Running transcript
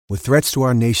With threats to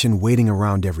our nation waiting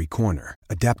around every corner,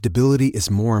 adaptability is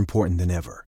more important than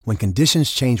ever. When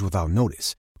conditions change without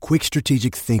notice, quick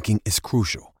strategic thinking is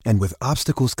crucial. And with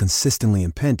obstacles consistently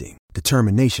impending,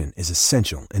 determination is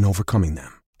essential in overcoming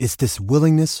them. It's this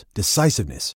willingness,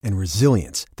 decisiveness, and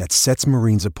resilience that sets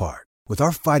Marines apart. With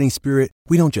our fighting spirit,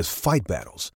 we don't just fight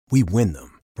battles, we win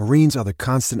them. Marines are the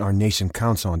constant our nation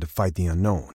counts on to fight the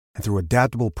unknown. And through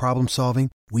adaptable problem solving,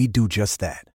 we do just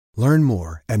that. Learn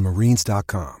more at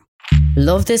marines.com.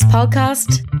 Love this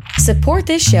podcast? Support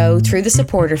this show through the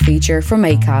supporter feature from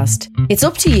Acast. It's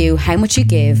up to you how much you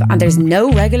give, and there's no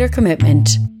regular commitment.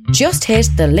 Just hit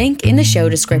the link in the show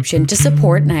description to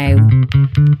support now.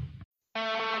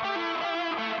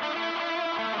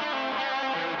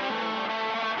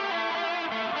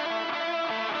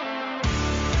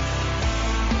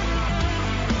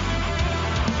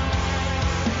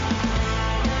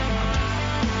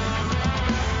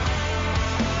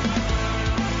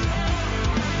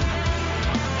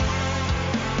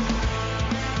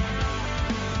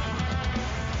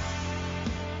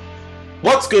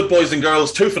 What's good, boys and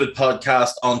girls? Two-Footed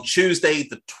Podcast on Tuesday,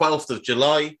 the 12th of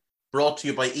July, brought to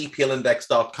you by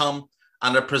EPLindex.com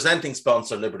and our presenting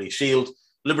sponsor, Liberty Shield.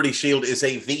 Liberty Shield is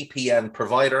a VPN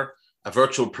provider. A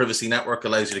virtual privacy network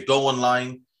allows you to go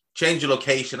online, change your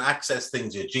location, access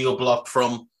things you're geo-blocked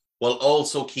from, while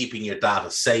also keeping your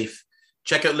data safe.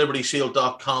 Check out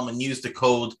libertyshield.com and use the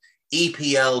code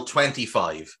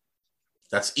EPL25.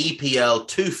 That's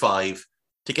EPL25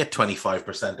 to get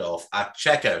 25% off at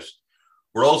checkout.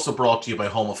 We're also brought to you by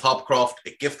Home of Hopcroft, a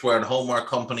giftware and homeware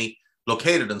company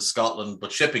located in Scotland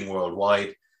but shipping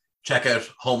worldwide. Check out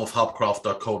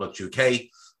homeofhopcroft.co.uk.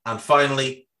 And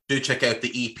finally, do check out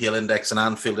the EPL Index and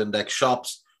Anfield Index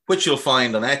shops, which you'll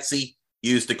find on Etsy.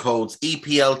 Use the codes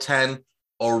EPL10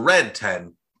 or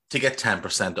RED10 to get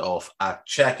 10% off at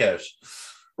checkout.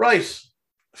 Right,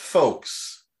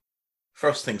 folks.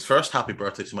 First things first, happy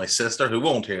birthday to my sister, who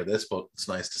won't hear this, but it's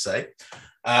nice to say.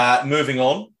 Moving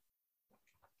on.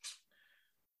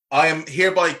 I am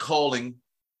hereby calling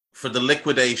for the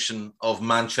liquidation of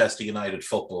Manchester United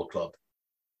Football Club.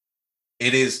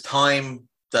 It is time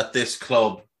that this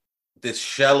club, this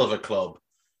shell of a club,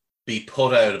 be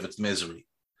put out of its misery.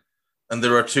 And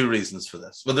there are two reasons for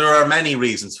this. Well, there are many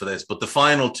reasons for this, but the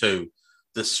final two,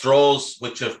 the straws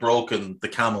which have broken the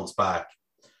camel's back,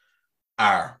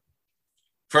 are,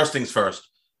 first things first,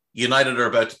 United are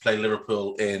about to play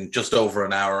Liverpool in just over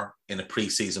an hour in a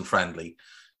pre-season friendly.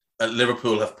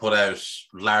 Liverpool have put out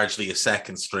largely a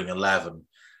second string 11,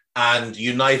 and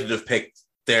United have picked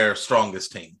their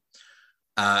strongest team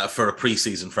for a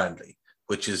pre-season friendly,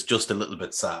 which is just a little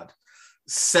bit sad.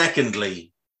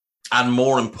 Secondly, and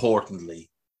more importantly,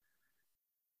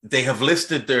 they have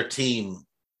listed their team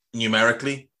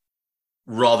numerically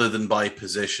rather than by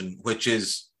position, which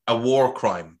is a war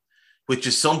crime, which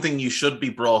is something you should be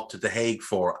brought to The Hague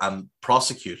for and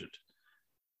prosecuted.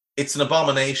 It's an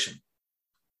abomination.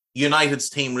 United's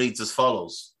team reads as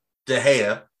follows: De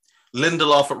Gea,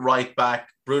 Lindelof at right back,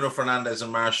 Bruno Fernandes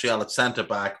and Martial at centre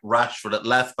back, Rashford at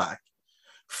left back,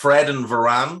 Fred and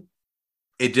Varane,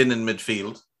 Edin in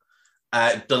midfield,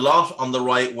 Dalot on the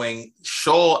right wing,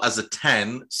 Shaw as a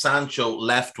 10, Sancho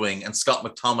left wing, and Scott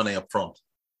McTominay up front.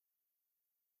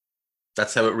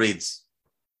 That's how it reads.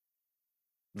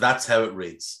 That's how it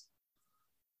reads.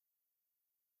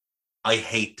 I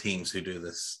hate teams who do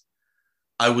this.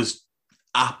 I was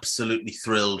absolutely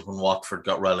thrilled when Watford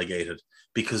got relegated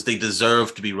because they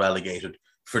deserve to be relegated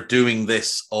for doing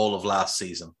this all of last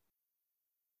season.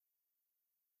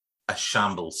 A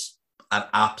shambles, an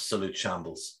absolute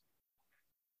shambles.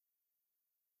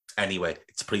 Anyway,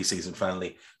 it's pre-season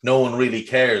friendly. No one really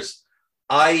cares.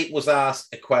 I was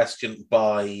asked a question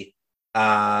by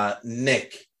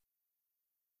Nick,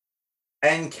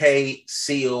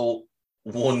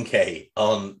 NKCO1K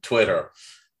on Twitter.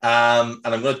 And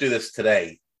I'm going to do this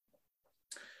today.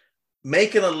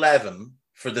 Make an 11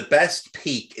 for the best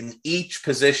peak in each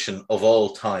position of all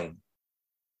time,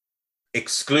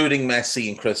 excluding Messi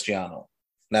and Cristiano.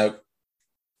 Now,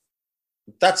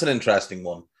 that's an interesting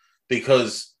one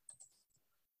because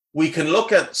we can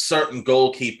look at certain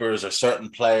goalkeepers or certain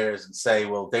players and say,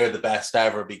 well, they're the best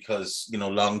ever because, you know,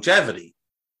 longevity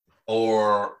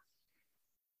or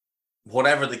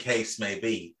whatever the case may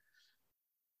be,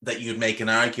 that you'd make an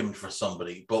argument for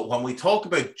somebody. But when we talk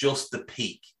about just the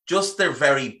peak, just their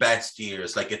very best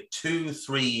years, like a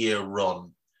 2-3 year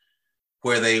run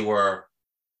where they were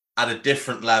at a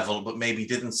different level, but maybe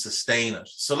didn't sustain it.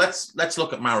 So let's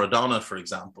look at Maradona, for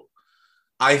example.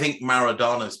 I think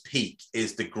Maradona's peak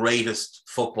is the greatest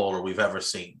footballer we've ever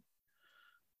seen.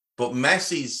 But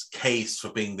Messi's case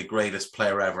for being the greatest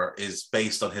player ever is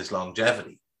based on his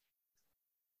longevity.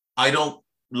 I don't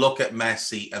look at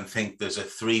Messi and think there's a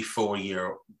 3-4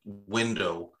 year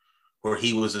window where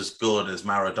he was as good as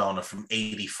Maradona from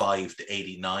 85 to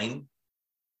 89.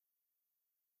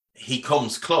 He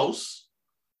comes close.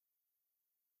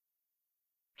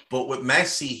 But with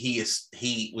Messi,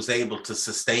 he was able to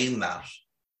sustain that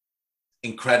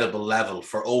incredible level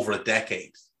for over a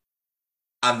decade.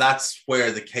 And that's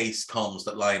where the case comes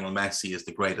that Lionel Messi is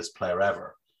the greatest player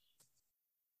ever.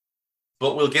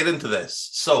 But we'll get into this.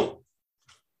 So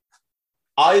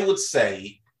I would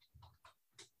say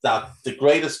that the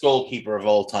greatest goalkeeper of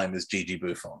all time is Gigi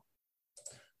Buffon.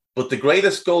 But the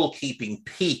greatest goalkeeping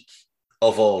peak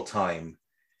of all time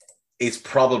is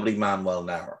probably Manuel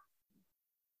Neuer.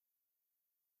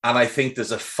 And I think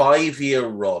there's a 5-year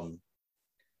run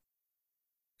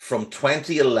from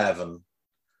 2011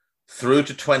 through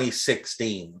to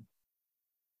 2016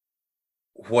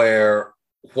 where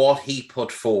what he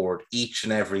put forward each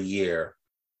and every year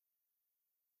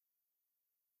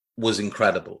was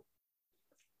incredible.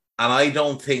 And I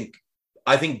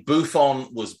think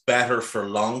Buffon was better for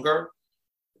longer,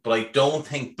 but I don't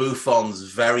think Buffon's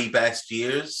very best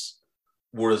years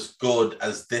were as good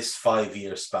as this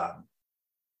 5-year span.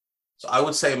 So I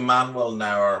would say Manuel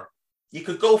Neuer, you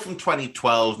could go from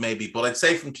 2012 maybe, but I'd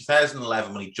say from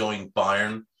 2011 when he joined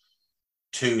Bayern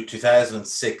to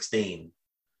 2016,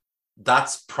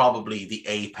 that's probably the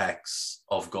apex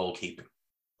of goalkeeping.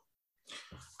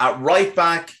 At right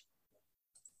back,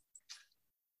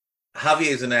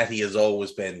 Javier Zanetti has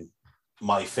always been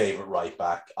my favorite right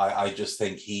back. I just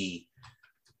think he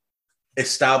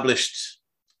established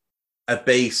a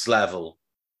base level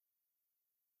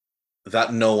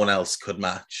that no one else could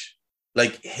match.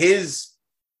 Like his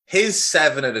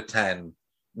 7 out of 10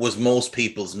 was most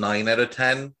people's 9 out of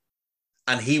 10.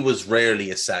 And he was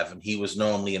rarely a 7. He was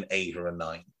normally an 8 or a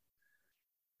 9.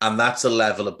 And that's a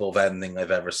level above anything I've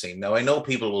ever seen. Now, I know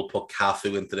people will put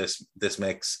Cafu into this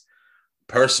mix.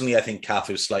 Personally, I think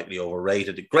Cafu's slightly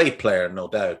overrated. A great player, no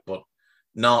doubt, but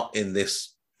not in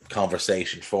this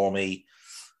conversation for me.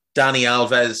 Dani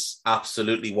Alves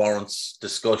absolutely warrants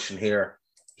discussion here.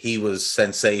 He was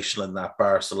sensational in that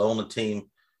Barcelona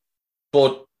team.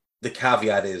 But the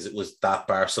caveat is it was that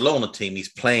Barcelona team.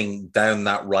 He's playing down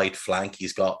that right flank.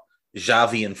 He's got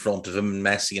Xavi in front of him and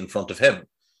Messi in front of him.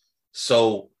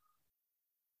 So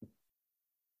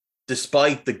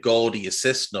despite the gaudy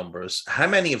assist numbers, how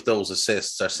many of those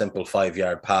assists are simple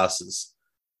 5-yard passes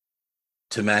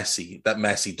to Messi that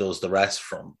Messi does the rest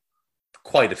from?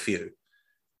 Quite a few.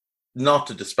 Not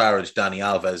to disparage Dani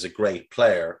Alves, a great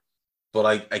player, but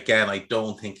I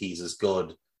don't think he's as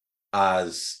good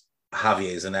as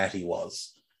Javier Zanetti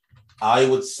was. I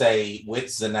would say with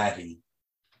Zanetti,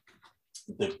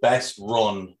 the best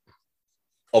run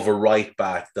of a right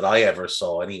back that I ever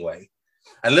saw anyway.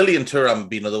 And Lilian Thuram would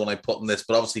be another one I put in this,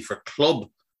 but obviously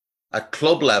at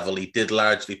club level, he did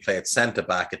largely play at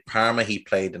centre-back. At Parma, he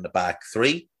played in the back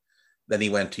 3. Then he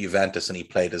went to Juventus and he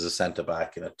played as a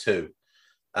centre-back in a 2.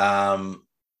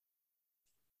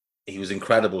 He was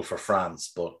incredible for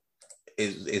France, but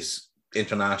his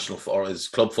international or his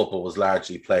club football was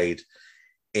largely played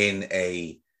in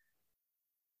a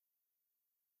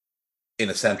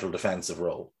central defensive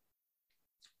role.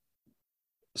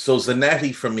 So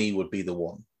Zanetti for me would be the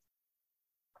one.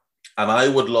 And I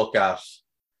would look at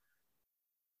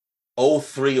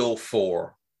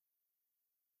 03-04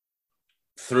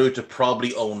 through to probably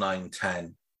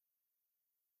 09-10.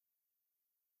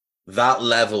 That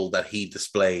level that he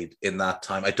displayed in that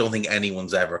time, I don't think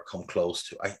anyone's ever come close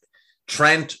to.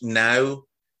 Trent now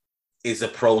is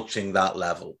approaching that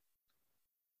level,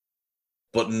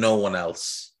 but no one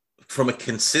else. From a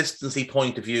consistency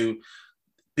point of view,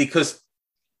 because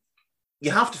you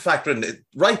have to factor in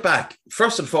right back,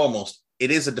 first and foremost,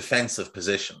 it is a defensive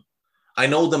position. I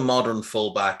know the modern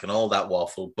fullback and all that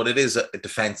waffle, but it is a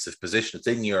defensive position. It's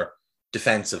in your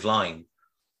defensive line.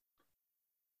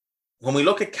 When we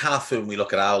look at Cafu and we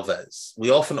look at Alves,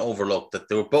 we often overlook that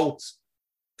they were both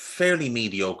fairly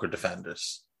mediocre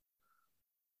defenders.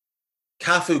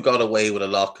 Cafu got away with a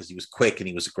lot because he was quick and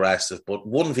he was aggressive, but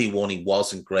 1v1 he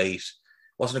wasn't great.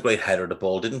 Wasn't a great header of the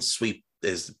ball, didn't sweep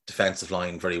his defensive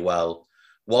line very well.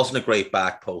 Wasn't a great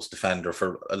back post defender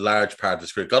for a large part of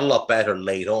his career. Got a lot better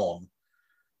late on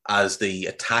as the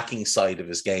attacking side of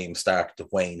his game started to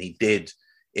wane. He did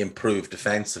improve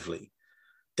defensively.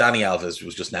 Dani Alves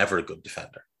was just never a good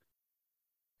defender.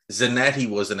 Zanetti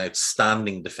was an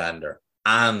outstanding defender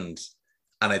and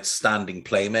an outstanding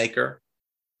playmaker.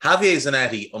 Javier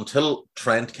Zanetti, until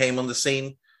Trent came on the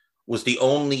scene, was the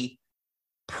only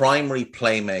primary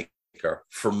playmaker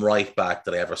from right back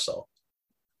that I ever saw.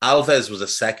 Alves was a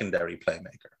secondary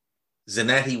playmaker.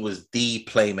 Zanetti was the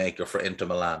playmaker for Inter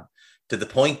Milan, to the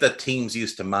point that teams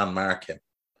used to man mark him.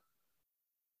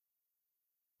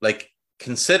 Like,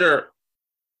 consider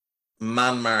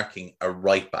man marking a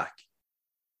right back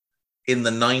in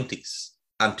the 90s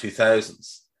and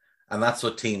 2000s, and that's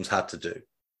what teams had to do.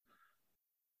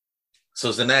 So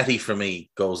Zanetti, for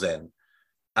me, goes in.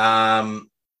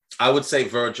 I would say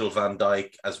Virgil van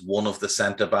Dijk as one of the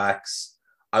centre-backs.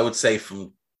 I would say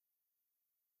from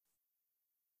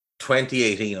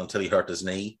 2018 until he hurt his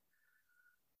knee,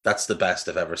 that's the best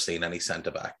I've ever seen any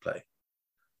centre-back play.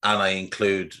 And I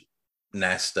include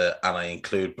Nesta and I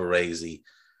include Baresi.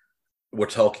 We're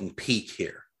talking peak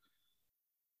here.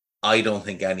 I don't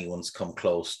think anyone's come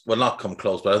close. Well, not come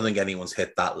close, but I don't think anyone's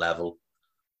hit that level.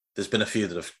 There's been a few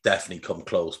that have definitely come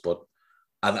close, but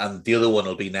and the other one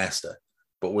will be Nesta.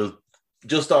 But we'll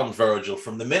just on Virgil,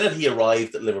 from the minute he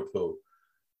arrived at Liverpool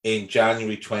in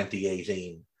January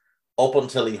 2018, up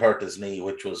until he hurt his knee,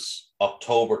 which was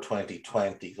October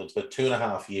 2020, so it's about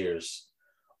 2.5 years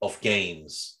of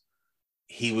games,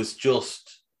 he was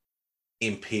just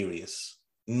imperious.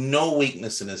 No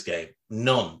weakness in his game,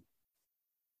 none.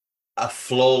 A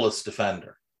flawless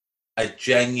defender, a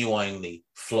genuinely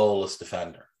flawless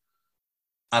defender,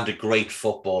 and a great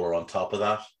footballer on top of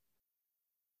that.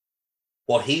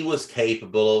 What he was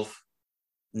capable of,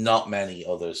 not many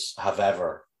others have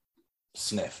ever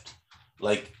sniffed.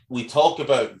 Like, we talk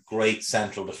about great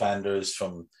central defenders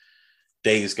from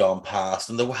days gone past,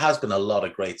 and there has been a lot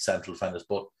of great central defenders,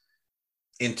 but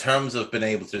in terms of being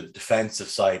able to do the defensive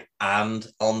side and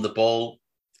on the ball,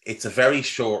 it's a very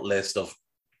short list of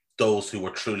those who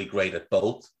were truly great at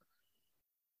both.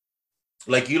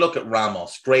 Like, you look at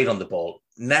Ramos, great on the ball,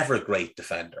 never a great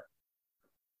defender.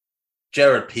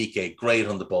 Gerard Piqué, great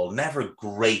on the ball, never a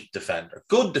great defender.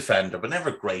 Good defender, but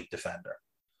never a great defender.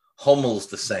 Hummels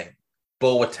the same.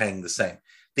 Boateng the same.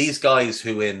 These guys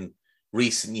who in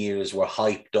recent years were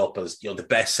hyped up as, you know, the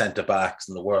best centre-backs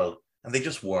in the world, and they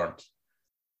just weren't.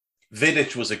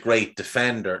 Vidic was a great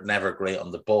defender, never great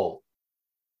on the ball.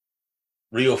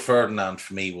 Rio Ferdinand,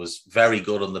 for me, was very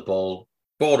good on the ball,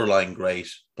 borderline great,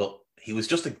 but he was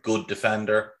just a good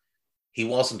defender. He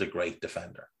wasn't a great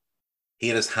defender. He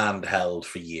had his hand held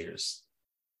for years.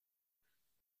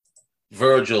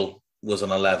 Virgil was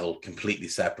on a level completely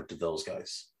separate to those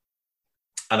guys.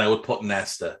 And I would put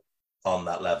Nesta on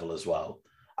that level as well.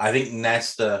 I think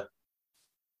Nesta,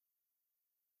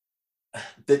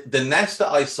 the Nesta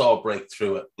I saw break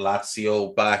through at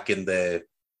Lazio back in the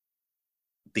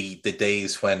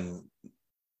days when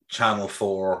Channel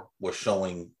 4 were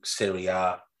showing Serie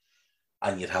A,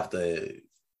 and you'd have the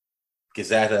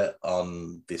Gazzetta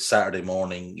on the Saturday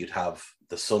morning, you'd have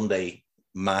the Sunday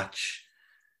match,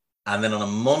 and then on a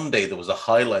Monday there was a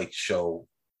highlight show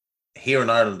here in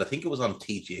Ireland. I think it was on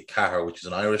TG Cahir, which is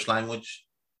an Irish language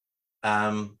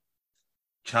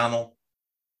channel.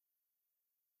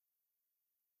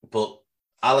 But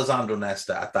Alessandro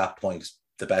Nesta at that point is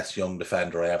the best young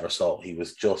defender I ever saw. He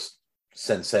was just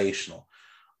sensational.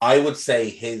 I would say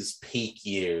his peak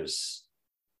years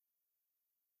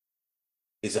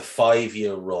is a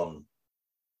 5-year run.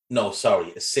 No,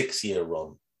 sorry, a 6-year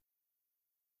run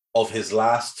of his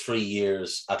last 3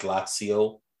 years at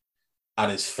Lazio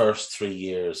and his first 3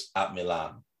 years at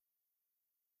Milan.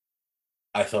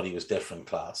 I thought he was different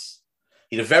class.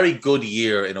 He had a very good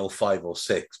year in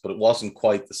 05-06, but it wasn't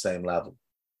quite the same level.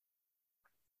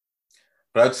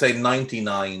 But I'd say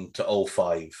 99 to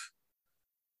 05,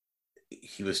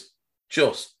 he was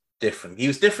just different. He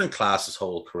was different class his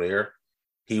whole career.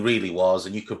 He really was,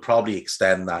 and you could probably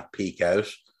extend that peak out.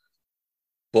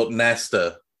 But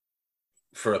Nesta,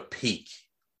 for a peak,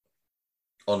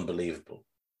 unbelievable.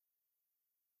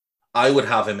 I would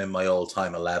have him in my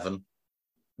all-time 11,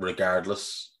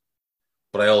 regardless.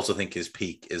 But I also think his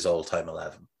peak is all-time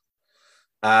 11.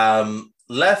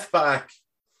 Left back,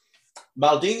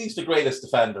 Maldini's the greatest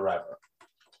defender ever.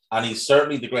 And he's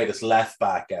certainly the greatest left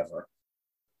back ever.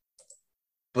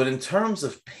 But in terms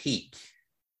of peak,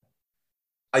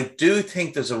 I do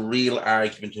think there's a real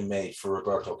argument to be made for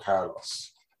Roberto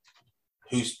Carlos,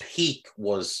 whose peak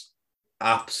was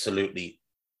absolutely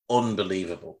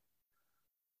unbelievable.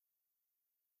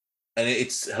 And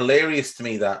it's hilarious to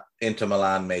me that Inter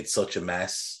Milan made such a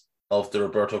mess of the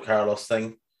Roberto Carlos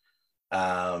thing.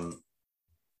 But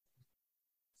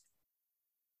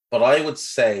I would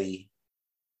say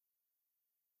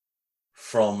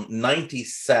from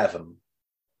 97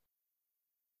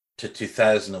 to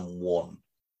 2001,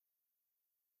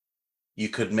 you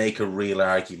could make a real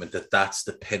argument that that's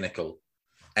the pinnacle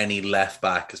any left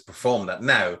back has performed that.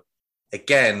 Now,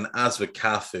 again, as with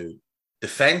Cafu,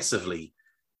 defensively,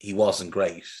 he wasn't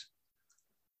great.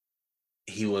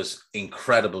 He was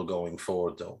incredible going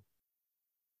forward, though.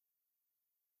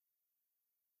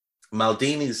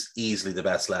 Maldini's easily the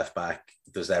best left back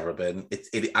there's ever been.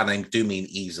 And I do mean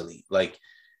easily. Like,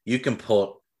 you can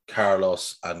put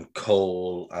Carlos and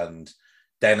Cole and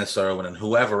Dennis Irwin and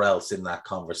whoever else in that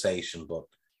conversation, but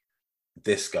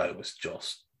this guy was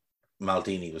just,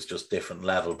 Maldini was just different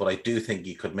level. But I do think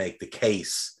you could make the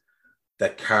case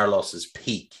that Carlos's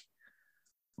peak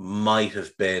might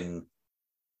have been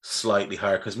slightly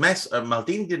higher because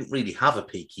Maldini didn't really have a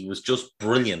peak. He was just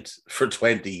brilliant for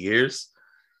 20 years.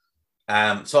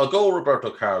 So I'll go Roberto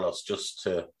Carlos just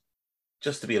to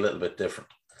be a little bit different.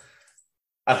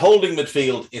 At holding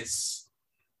midfield,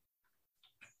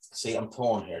 I'm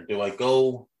torn here. Do I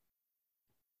go?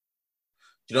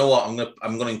 Do you know what?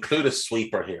 I'm gonna include a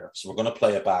sweeper here. So we're gonna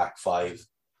play a back five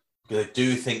because I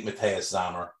do think Matthias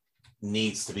Sammer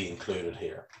needs to be included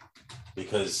here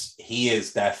because he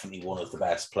is definitely one of the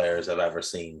best players I've ever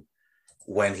seen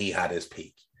when he had his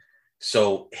peak.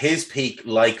 So his peak,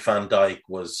 like Van Dijk,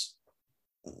 was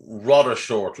rather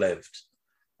short-lived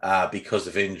because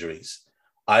of injuries.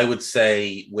 I would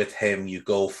say with him, you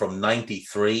go from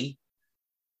 93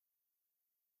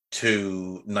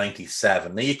 to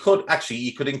 97. Now you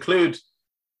could include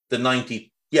the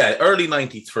early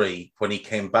 93 when he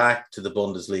came back to the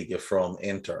Bundesliga from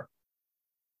Inter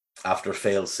after a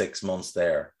failed 6 months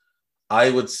there. I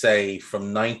would say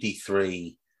from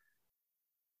 93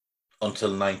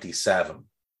 until 97,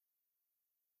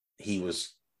 he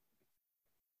was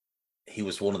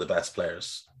one of the best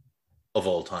players of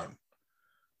all time.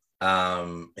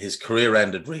 His career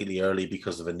ended really early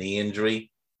because of a knee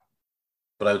injury,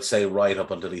 but I would say right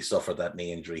up until he suffered that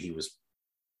knee injury, he was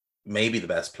maybe the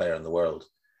best player in the world.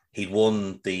 He'd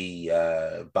won the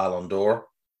Ballon d'Or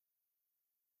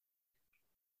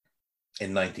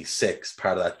in 96,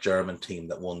 part of that German team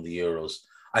that won the Euros.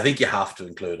 I think you have to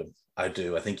include him. I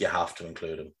do. I think you have to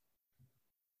include him.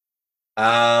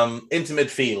 Into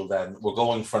midfield, then we're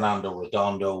going Fernando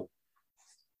Redondo.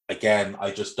 Again,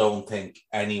 I just don't think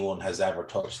anyone has ever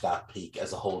touched that peak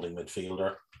as a holding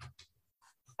midfielder.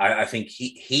 I think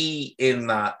he in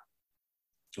that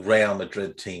Real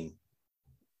Madrid team,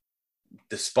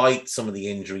 despite some of the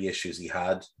injury issues he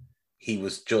had, he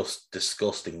was just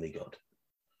disgustingly good.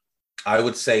 I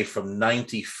would say from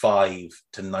 95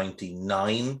 to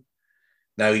 99.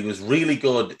 Now, he was really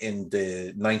good in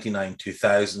the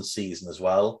 99-2000 season as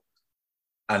well.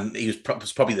 And he was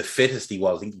probably the fittest he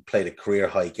was. I think he played a career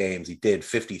high games. He did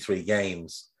 53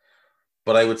 games.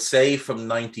 But I would say from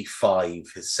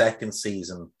 95, his second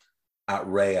season at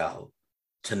Real,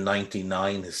 to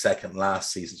 99, his second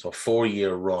last season, so a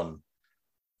 4-year run,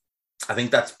 I think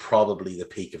that's probably the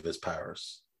peak of his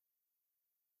powers.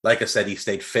 Like I said, he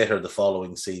stayed fitter the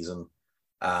following season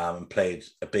and played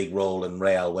a big role in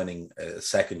Real winning a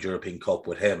second European Cup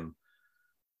with him.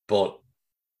 But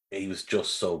he was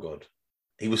just so good.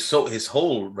 His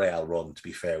whole Real run, to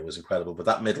be fair, was incredible. But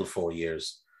that middle 4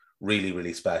 years, really,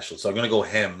 really special. So I'm going to go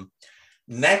him.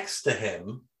 Next to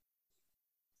him,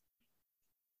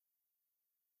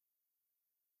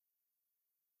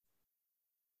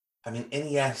 I mean,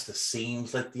 Iniesta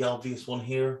seems like the obvious one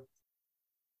here.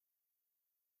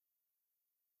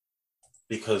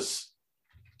 Because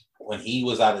when he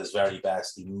was at his very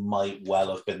best, he might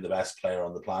well have been the best player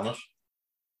on the planet.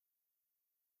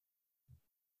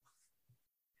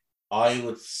 I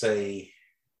would say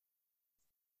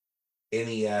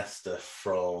Iniesta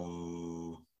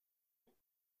from,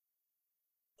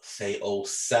 say,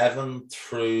 07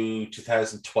 through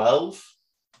 2012,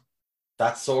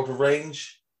 that sort of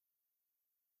range.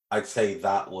 I'd say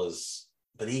that was,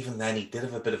 but even then he did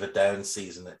have a bit of a down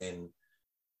season in,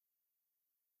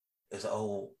 is it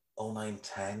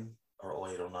 09-10 or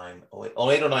 08-09?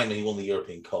 08-09 when he won the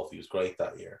European Cup. He was great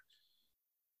that year.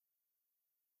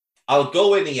 I'll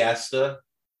go Iniesta.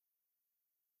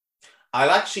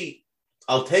 I'll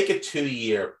take a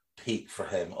 2-year peak for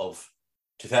him of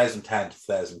 2010 to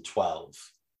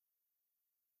 2012,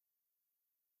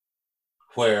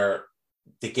 where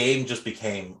the game just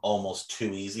became almost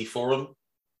too easy for him.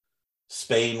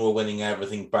 Spain were winning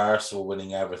everything. Barca were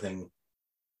winning everything.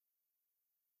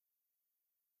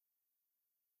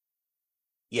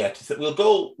 Yeah, we'll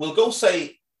go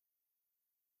say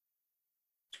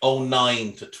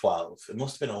 09 to 12. It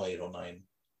must have been 08, 09.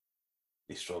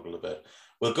 He struggled a bit.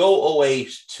 We'll go 08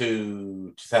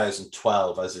 to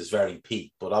 2012 as his very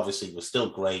peak, but obviously he was still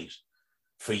great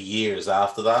for years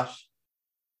after that.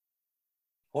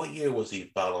 What year was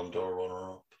he Ballon d'Or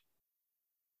runner-up?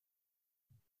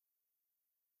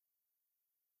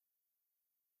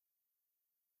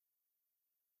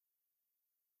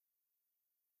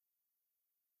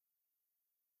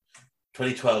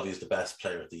 2012, he's the best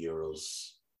player at the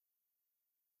Euros.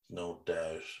 No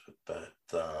doubt about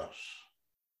that.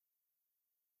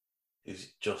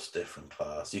 He's just different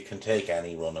class. You can take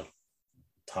any run of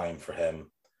time for him,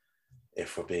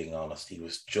 if we're being honest. He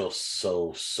was just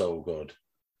so good.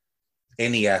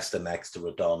 Iniesta next to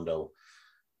Redondo.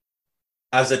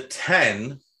 As a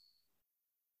 10,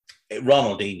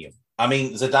 Ronaldinho. I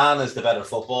mean, Zidane is the better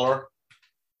footballer,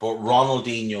 but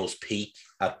Ronaldinho's peak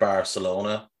at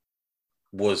Barcelona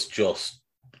was just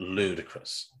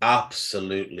ludicrous.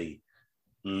 Absolutely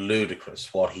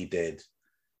ludicrous what he did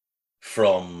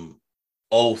from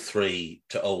 03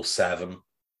 to 07.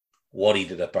 What he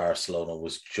did at Barcelona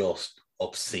was just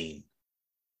obscene.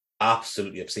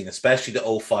 Absolutely obscene, especially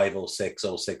the 05, 06,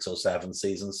 06, 07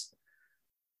 seasons.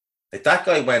 Like, that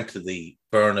guy went to the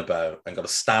Bernabeu and got a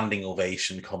standing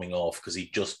ovation coming off because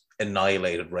he just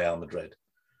annihilated Real Madrid.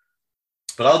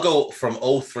 But I'll go from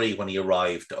 03 when he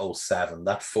arrived to 07,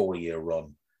 that 4-year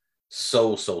run.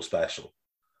 So special.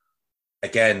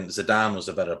 Again, Zidane was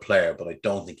a better player, but I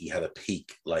don't think he had a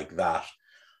peak like that.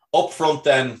 Up front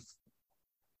then,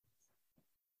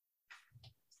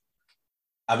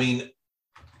 I mean,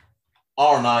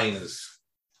 R9 is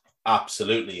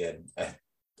absolutely in.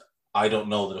 I don't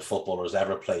know that a footballer has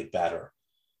ever played better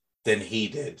than he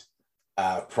did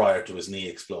prior to his knee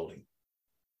exploding.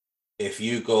 If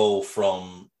you go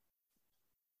from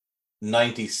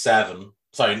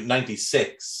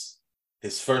 96,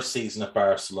 his first season at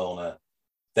Barcelona,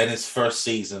 then his first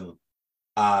season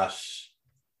at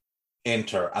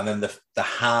Inter, and then the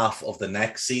half of the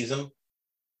next season,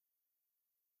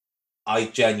 I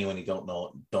genuinely don't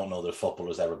know that a footballer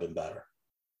has ever been better.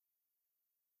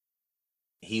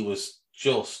 He was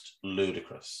just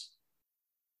ludicrous.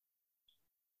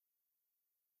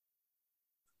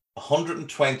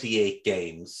 128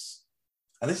 games.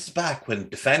 And this is back when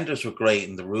defenders were great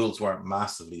and the rules weren't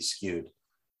massively skewed.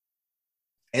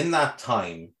 In that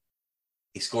time,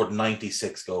 he scored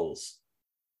 96 goals.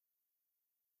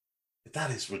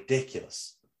 That is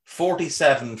ridiculous.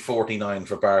 47-49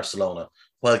 for Barcelona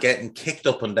while getting kicked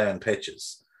up and down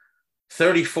pitches.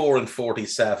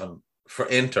 34-47 for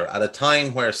Inter at a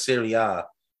time where Serie A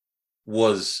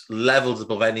was levels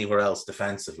above anywhere else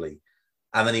defensively.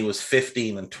 And then he was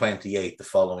 15-28 the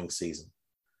following season.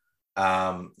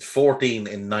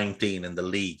 14-19 in the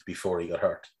league before he got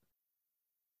hurt.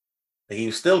 He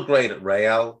was still great at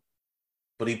Real,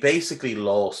 but he basically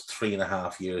lost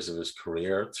 3.5 years of his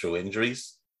career through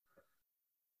injuries,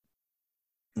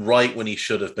 right when he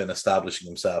should have been establishing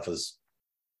himself as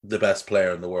the best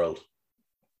player in the world,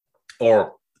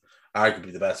 or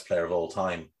arguably the best player of all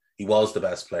time. He was the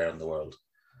best player in the world.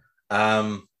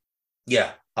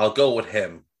 Yeah, I'll go with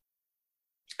him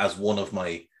as one of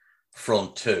my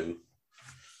front two.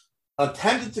 I'm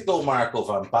tempted to go Marco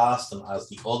van Basten as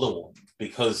the other one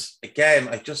because, again,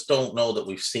 I just don't know that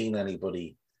we've seen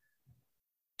anybody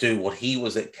do what he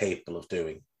was capable of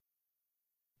doing.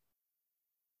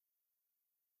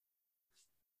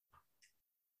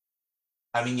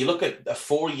 I mean, you look at a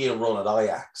 4-year run at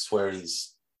Ajax where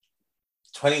he's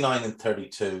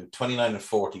 29-32,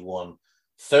 29-41,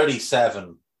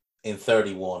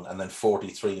 37-31, and then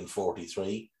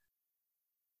 43-43.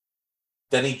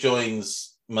 Then he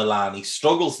joins Milan. He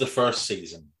struggles the first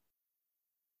season.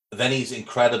 Then he's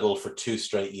incredible for 2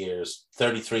 straight years,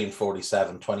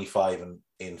 33-47,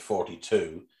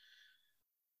 25-42.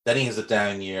 Then he has a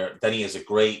down year. Then he has 2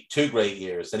 great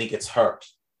years. Then he gets hurt.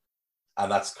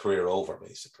 And that's career over,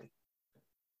 basically.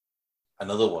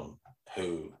 Another one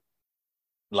who,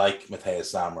 like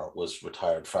Matthias Sammer, was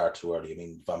retired far too early. I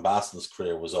mean, Van Basten's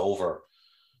career was over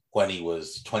when he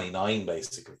was 29,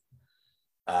 basically.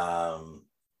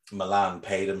 Milan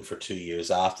paid him for 2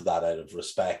 years after that out of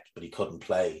respect, but he couldn't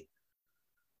play.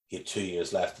 He had 2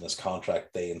 years left in his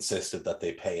contract. They insisted that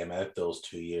they pay him out those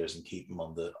 2 years and keep him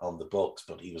on the books,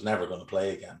 but he was never going to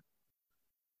play again.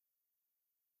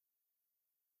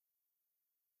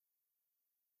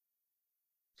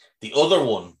 The other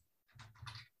one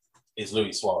is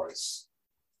Luis Suarez.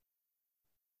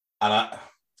 And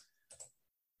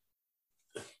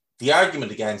the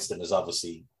argument against him is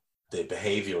obviously the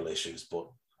behavioural issues, but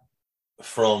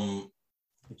from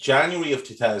January of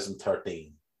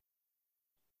 2013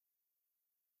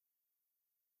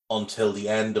 until the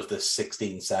end of the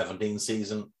 16-17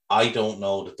 season, I don't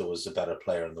know that there was a better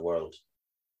player in the world.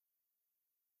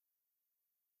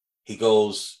 He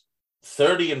goes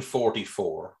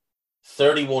 30-44,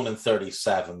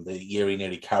 31-37, the year he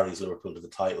nearly carries Liverpool to the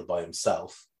title by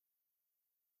himself.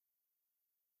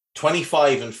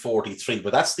 25-43,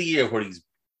 but that's the year where he's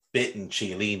bitten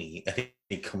Chiellini and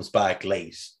he comes back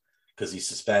late because he's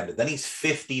suspended. Then he's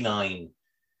 59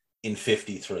 in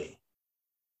 53,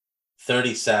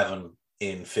 37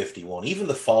 in 51. Even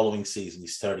the following season,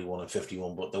 he's 31 and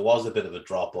 51, but there was a bit of a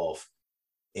drop-off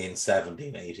in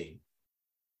 17, 18.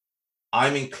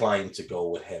 I'm inclined to go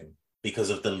with him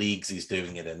because of the leagues he's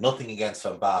doing it in. Nothing against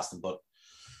Van Basten, but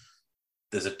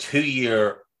there's a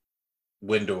 2-year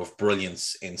window of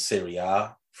brilliance in Serie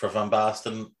A for Van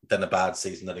Basten, then a bad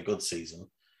season, then a good season.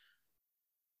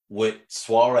 With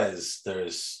Suarez,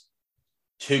 there's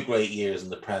 2 great years in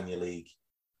the Premier League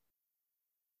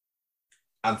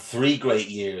and 3 great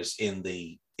years in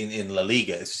La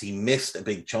Liga. It's just he missed a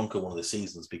big chunk of one of the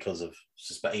seasons because of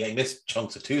he missed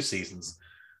chunks of 2 seasons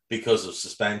because of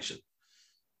suspension.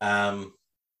 I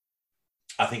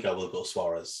think I will go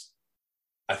Suarez.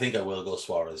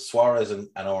 Suarez and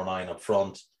R9 up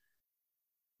front,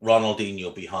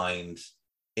 Ronaldinho behind,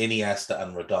 Iniesta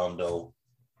and Redondo,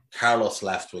 Carlos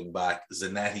left wing back,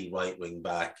 Zanetti right wing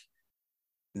back,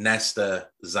 Nesta,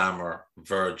 Zammer,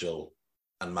 Virgil,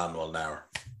 and Manuel Neuer.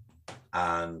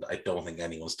 And I don't think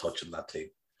anyone's touching that team.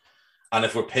 And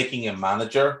if we're picking a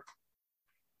manager,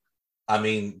 I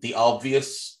mean, the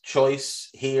obvious choice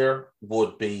here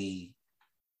would be,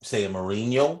 say, a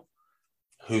Mourinho,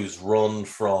 who's run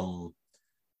from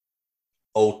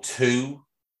 2002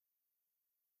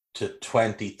 to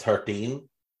 2013,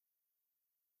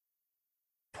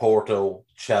 Porto,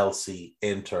 Chelsea,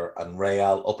 Inter, and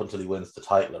Real, up until he wins the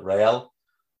title at Real.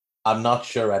 I'm not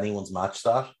sure anyone's matched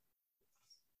that.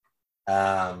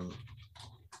 I'm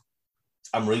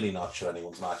really not sure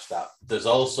anyone's matched that. There's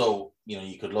also,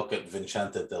 you could look at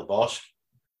Vicente Del Bosque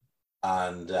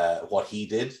and what he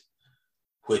did,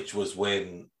 which was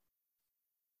win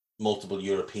multiple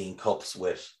European Cups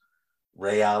with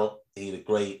Real. He had a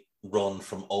great run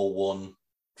from 01,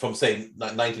 from say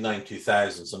 99,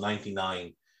 2000, so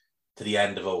 99 to the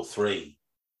end of 03.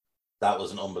 That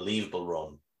was an unbelievable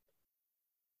run.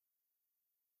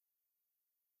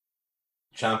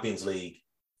 Champions League,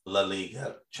 La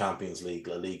Liga, Champions League,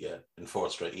 La Liga in 4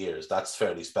 straight years. That's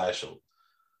fairly special.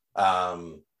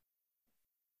 Then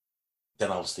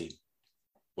obviously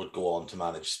would go on to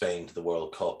manage Spain to the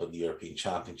World Cup and the European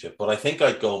Championship. But I think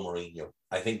I'd go Mourinho.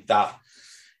 I think that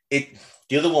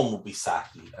the other one would be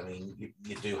Saki. I mean,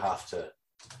 you do have to.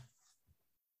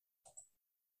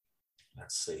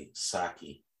 Let's see,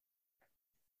 Saki.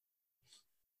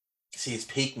 See, his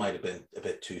peak might have been a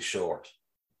bit too short.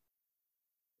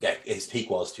 Yeah, his peak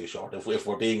was too short. If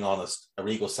we're being honest,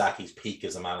 Arrigo Sacchi's peak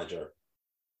as a manager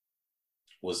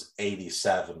was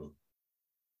 87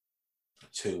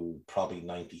 to probably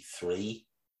 93.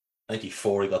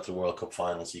 94, he got to the World Cup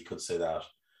final, so you could say that.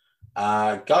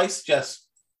 Guy suggests,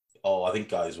 I think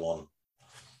Guy's won.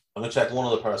 I'm going to check one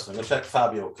other person. I'm going to check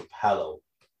Fabio Capello.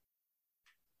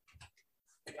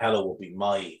 Capello will be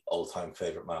my all-time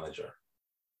favourite manager.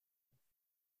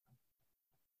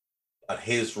 And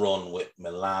his run with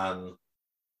Milan,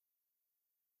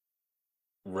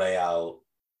 Real,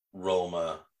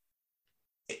 Roma,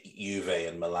 Juve,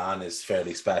 and Milan is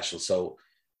fairly special. So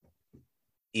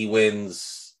he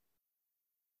wins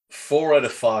 4 out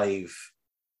of 5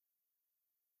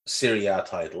 Serie A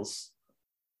titles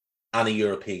and a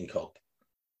European Cup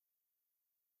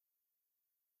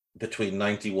between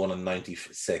 91 and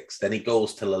 96. Then he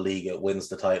goes to La Liga, wins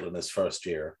the title in his first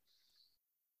year.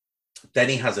 Then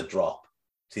he has a drop.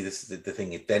 See, this is the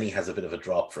thing. Then he has a bit of a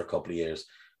drop for a couple of years.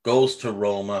 Goes to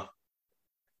Roma,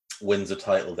 wins a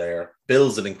title there.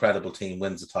 Builds an incredible team,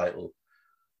 wins a title.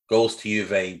 Goes to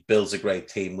Juve, builds a great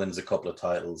team, wins a couple of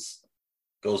titles.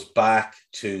 Goes back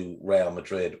to Real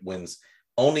Madrid, wins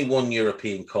only 1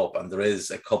 European Cup, and there is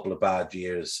a couple of bad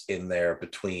years in there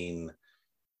between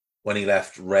when he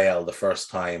left Real the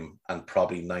first time and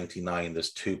probably 99.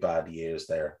 There's 2 bad years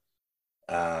there.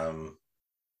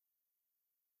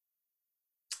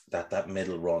 That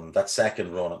middle run, that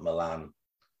second run at Milan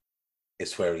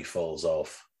is where he falls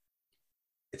off.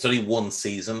 It's only 1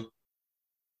 season.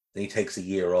 Then he takes a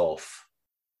year off.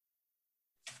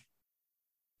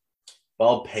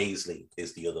 Bob Paisley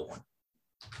is the other one.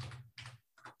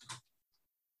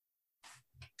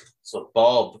 So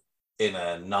Bob, in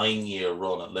a 9-year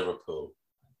run at Liverpool,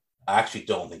 I actually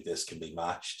don't think this can be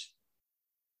matched.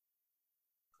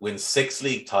 Wins 6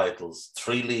 league titles,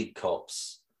 3 league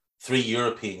cups, 3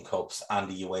 European Cups and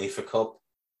the UEFA Cup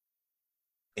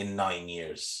in 9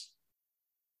 years.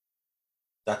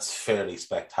 That's fairly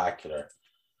spectacular.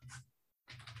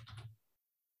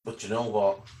 But you know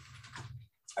what?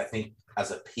 I think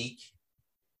as a peak,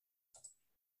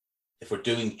 if we're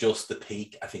doing just the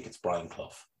peak, I think it's Brian Clough.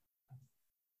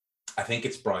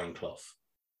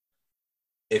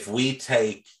 If we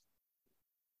take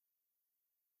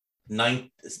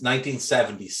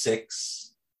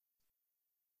 1976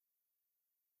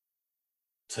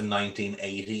 to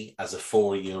 1980 as a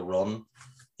 4-year run.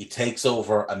 He takes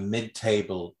over a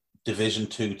mid-table Division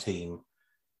 2 team,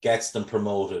 gets them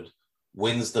promoted,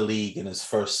 wins the league in his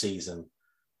first season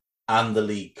and the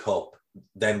League Cup,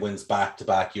 then wins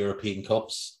back-to-back European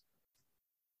Cups.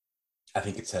 I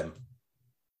think it's him.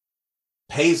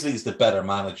 Paisley's the better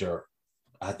manager,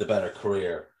 had the better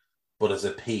career, but as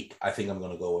a peak, I think I'm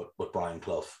going to go with Brian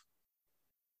Clough.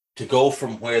 To go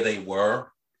from where they were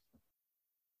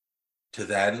to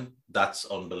then, that's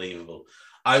unbelievable.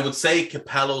 I would say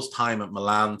Capello's time at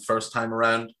Milan, first time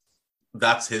around,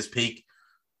 that's his peak.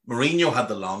 Mourinho had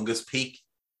the longest peak.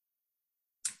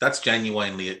 That's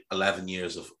genuinely 11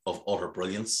 years of utter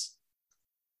brilliance.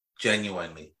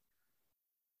 Genuinely.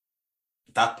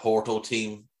 That Porto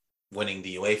team winning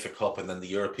the UEFA Cup and then the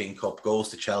European Cup, goes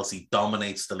to Chelsea,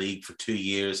 dominates the league for 2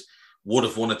 years, would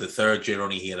have won it the third year,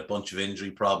 only he had a bunch of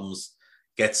injury problems,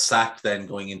 gets sacked then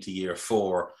going into year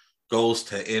 4, goes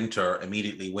to Inter,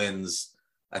 immediately wins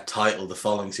a title the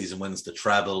following season, wins the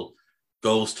treble,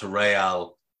 goes to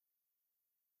Real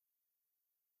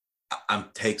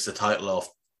and takes the title off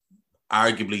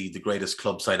arguably the greatest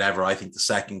club side ever. I think the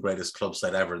second greatest club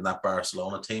side ever in that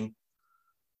Barcelona team.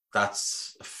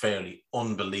 That's a fairly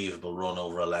unbelievable run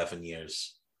over 11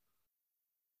 years.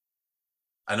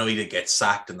 I know he did get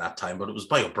sacked in that time, but it was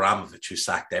by Abramovich who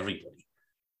sacked everybody.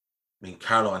 I mean,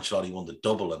 Carlo Ancelotti won the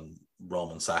double and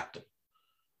Roman sacked him.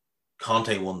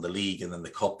 Conte won the league and then the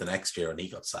cup the next year and he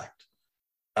got sacked.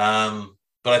 But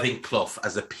I think Clough,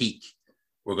 as a peak,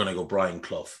 we're going to go Brian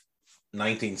Clough.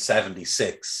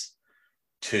 1976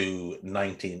 to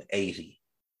 1980.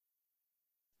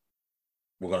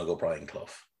 We're going to go Brian Clough.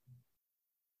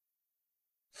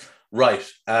 Right.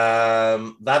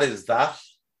 That is that.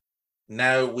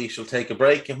 Now we shall take a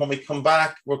break. And when we come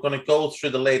back, we're going to go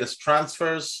through the latest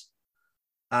transfers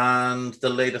and the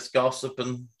latest gossip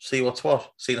and see what's what.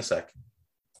 See you in a sec.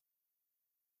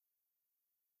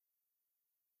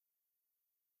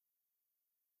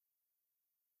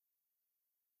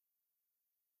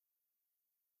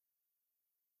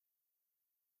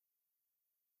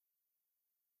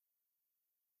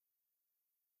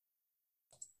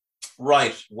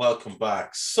 Right, welcome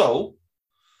back. So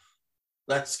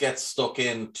let's get stuck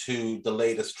into the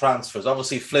latest transfers.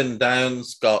 Obviously, Flynn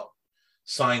Downs got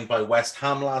signed by West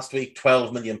Ham last week,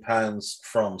 £12 million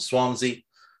from Swansea.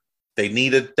 They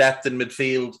needed depth in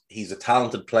midfield. He's a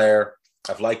talented player.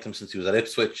 I've liked him since he was at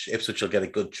Ipswich. Ipswich will get a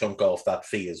good chunk off that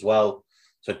fee as well.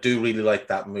 So I do really like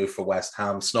that move for West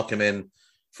Ham. Snuck him in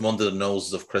from under the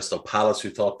noses of Crystal Palace, who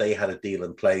thought they had a deal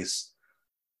in place.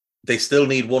 They still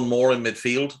need one more in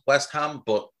midfield, West Ham,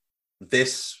 but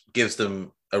this gives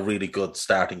them a really good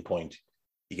starting point.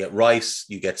 You get Rice,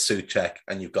 you get Souček,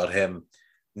 and you've got him.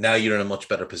 Now you're in a much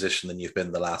better position than you've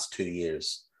been the last 2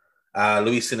 years.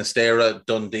 Luis Sinisterra,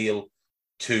 done deal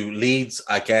to Leeds.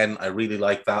 Again, I really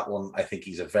like that one. I think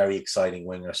he's a very exciting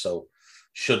winger, so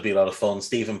should be a lot of fun.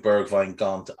 Steven Bergwijn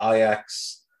gone to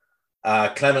Ajax.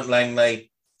 Clement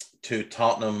Lenglet to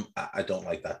Tottenham. I don't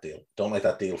like that deal. Don't like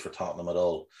that deal for Tottenham at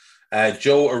all.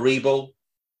 Joe Aribo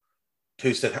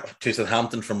to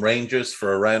Southampton from Rangers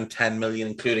for around 10 million,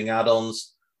 including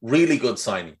add-ons. Really good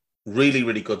signing. Really,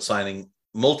 really good signing.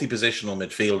 Multi-positional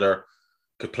midfielder.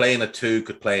 Could play in a 2,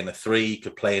 could play in a 3,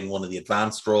 could play in one of the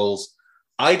advanced roles.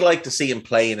 I'd like to see him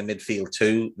play in a midfield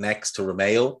 2 next to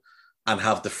Romeo and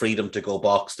have the freedom to go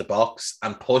box to box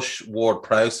and push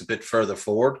Ward-Prowse a bit further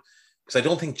forward, because I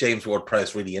don't think James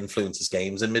Ward-Prowse really influences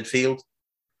games in midfield.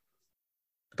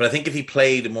 But I think if he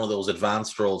played in one of those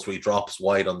advanced roles where he drops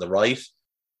wide on the right,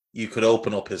 you could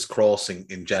open up his crossing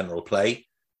in general play.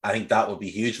 I think that would be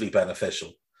hugely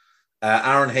beneficial.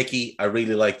 Aaron Hickey, I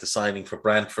really like the signing for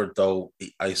Brentford, though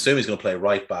I assume he's going to play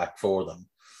right back for them.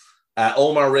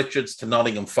 Omar Richards to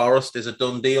Nottingham Forest is a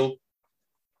done deal.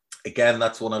 Again,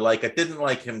 that's one I like. I didn't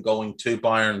like him going to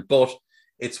Bayern, but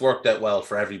it's worked out well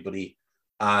for everybody.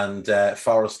 And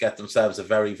Forest get themselves a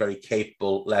very, very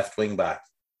capable left wing back.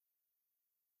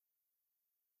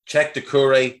 Czech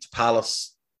Doucouré to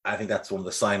Palace. I think that's one of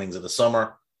the signings of the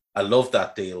summer. I love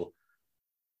that deal.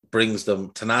 Brings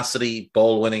them tenacity,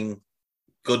 ball winning,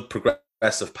 good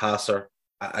progressive passer.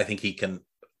 I think he can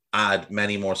add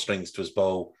many more strings to his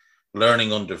bow.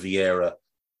 Learning under Vieira.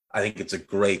 I think it's a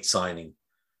great signing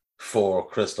for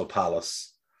Crystal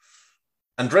Palace.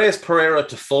 Andreas Pereira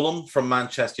to Fulham from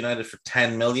Manchester United for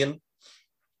 10 million.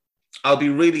 I'll be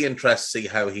really interested to see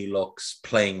how he looks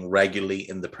playing regularly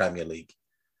in the Premier League.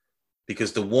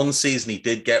 Because the one season he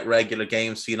did get regular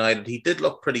games for United, he did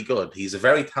look pretty good. He's a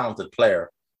very talented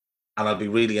player. And I'll be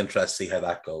really interested to see how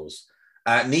that goes.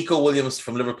 Nico Williams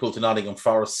from Liverpool to Nottingham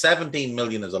Forest. 17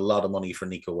 million is a lot of money for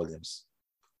Nico Williams,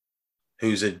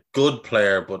 who's a good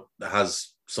player but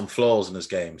has some flaws in his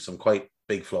game, some quite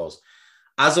big flaws.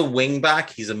 As a wing back,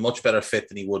 he's a much better fit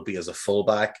than he would be as a full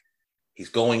back. He's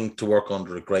going to work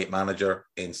under a great manager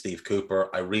in Steve Cooper.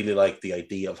 I really like the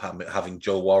idea of having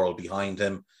Joe Worrell behind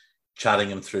him, chatting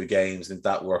him through games, and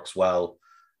that works well.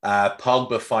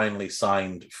 Pogba finally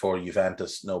signed for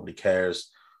Juventus. Nobody cares.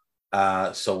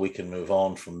 So we can move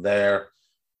on from there.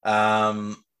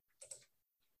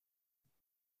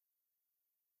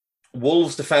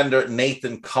 Wolves defender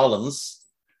Nathan Collins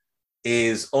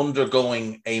is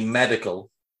undergoing a medical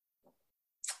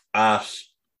at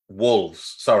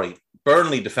Wolves. Sorry,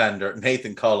 Burnley defender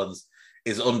Nathan Collins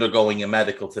is undergoing a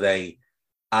medical today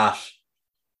at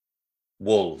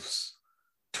Wolves.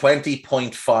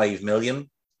 20.5 million.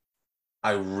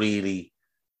 I really,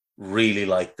 really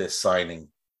like this signing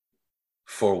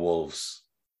for Wolves.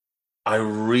 I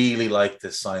really like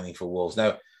this signing for Wolves.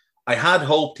 Now, I had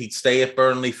hoped he'd stay at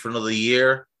Burnley for another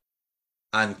year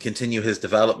and continue his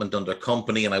development under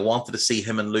Kompany, and I wanted to see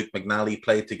him and Luke McNally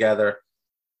play together,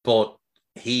 but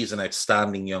he's an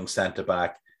outstanding young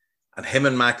centre-back, and him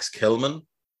and Max Kilman,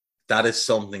 that is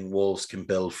something Wolves can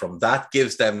build from. That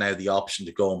gives them now the option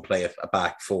to go and play a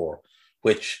back four,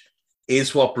 which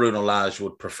is what Bruno Lage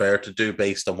would prefer to do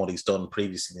based on what he's done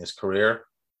previously in his career.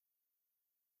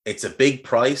 It's a big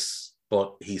price,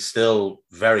 but he's still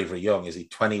very, very young. Is he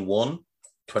 21,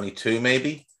 22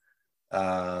 maybe?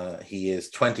 He is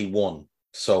 21.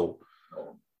 So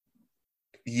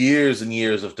years and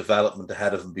years of development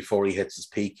ahead of him before he hits his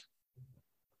peak.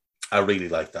 I really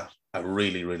like that. I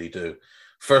really, really do.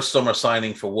 First summer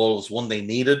signing for Wolves, one they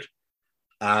needed.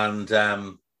 And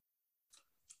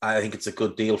I think it's a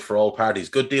good deal for all parties.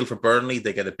 Good deal for Burnley.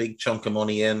 They get a big chunk of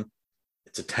money in.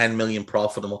 It's a 10 million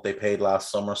profit on what they paid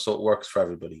last summer, so it works for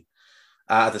everybody.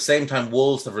 At the same time,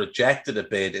 Wolves have rejected a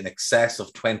bid in excess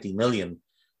of 20 million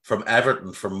from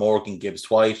Everton for Morgan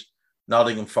Gibbs-White.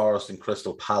 Nottingham Forest and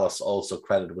Crystal Palace also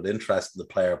credited with interest in the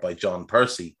player by John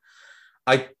Percy.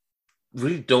 I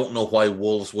really don't know why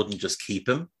Wolves wouldn't just keep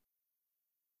him.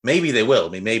 Maybe they will. I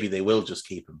mean, maybe they will just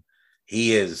keep him.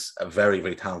 He is a very,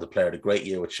 very talented player. Had a great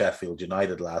year with Sheffield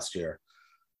United last year.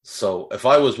 So if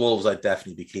I was Wolves, I'd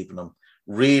definitely be keeping him.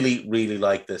 Really, really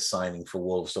like this signing for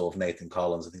Wolves, though, of Nathan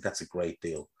Collins. I think that's a great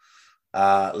deal.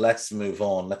 Let's move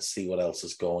on. Let's see what else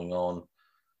is going on.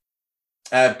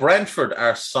 Brentford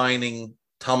are signing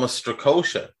Thomas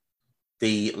Strakosha,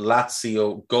 the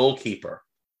Lazio goalkeeper.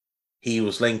 He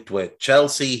was linked with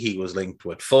Chelsea. He was linked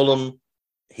with Fulham.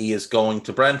 He is going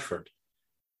to Brentford.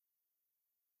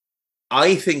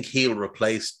 I think he'll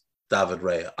replace David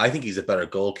Raya. I think he's a better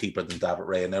goalkeeper than David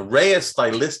Raya. Now, Raya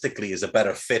stylistically is a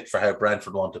better fit for how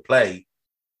Brentford want to play,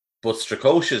 but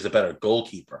Strakosha is a better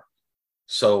goalkeeper.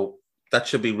 So that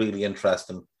should be really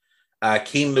interesting.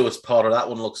 Keane Lewis-Potter, that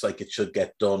one looks like it should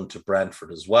get done to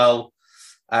Brentford as well.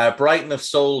 Brighton have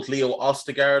sold Leo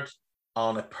Ostigard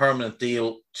on a permanent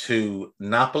deal to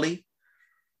Napoli.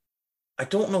 I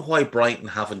don't know why Brighton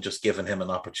haven't just given him an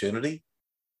opportunity.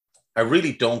 I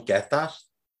really don't get that.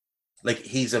 Like,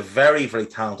 he's a very, very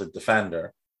talented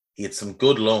defender. He had some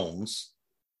good loans.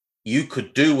 You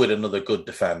could do with another good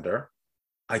defender.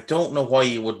 I don't know why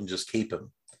you wouldn't just keep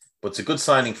him. But it's a good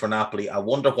signing for Napoli. I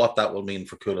wonder what that will mean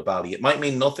for Koulibaly. It might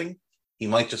mean nothing. He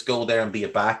might just go there and be a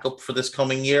backup for this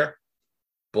coming year.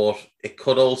 But it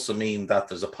could also mean that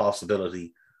there's a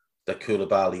possibility that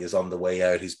Koulibaly is on the way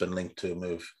out. He's been linked to a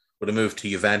move to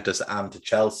Juventus and to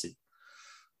Chelsea.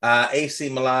 AC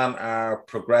Milan are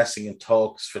progressing in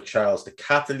talks for Charles de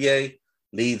Ketelaere.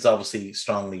 Leeds obviously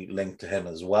strongly linked to him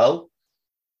as well.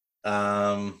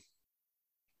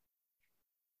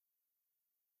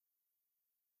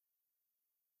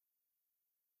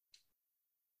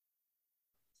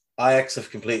 Ajax have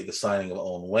completed the signing of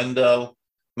Owen Wendell.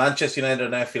 Manchester United are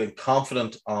now feeling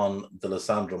confident on the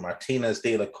Lisandro Martinez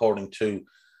deal, according to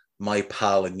my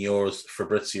pal and yours,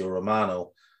 Fabrizio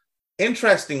Romano.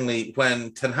 Interestingly,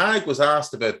 when Ten Hag was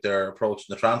asked about their approach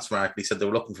in the transfer market, he said they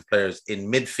were looking for players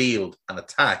in midfield and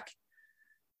attack.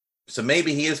 So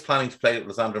maybe he is planning to play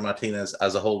Lisandro Martinez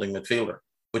as a holding midfielder,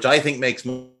 which I think makes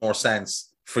more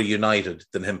sense for United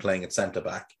than him playing at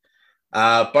centre-back.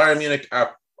 Bayern Munich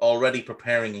are already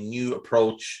preparing a new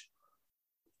approach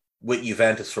with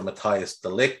Juventus for Matthias de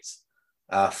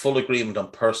Ligt. Full agreement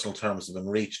on personal terms have been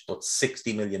reached, but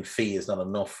 60 million fee is not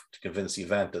enough to convince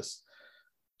Juventus.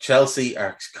 Chelsea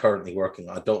are currently working.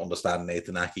 I don't understand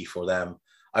Nathan Ake for them.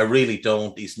 I really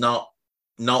don't. He's not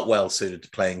well suited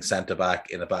to playing centre-back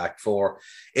in a back four.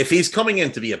 If he's coming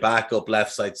in to be a backup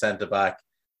left side centre-back,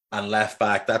 and left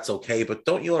back, that's okay. But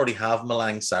don't you already have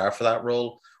Malang Sarr for that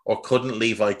role? Or couldn't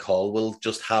Levi Colwill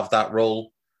just have that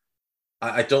role?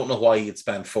 I don't know why you'd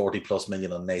spend 40 plus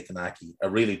million on Nathan Aki. I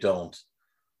really don't.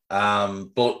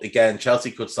 But again,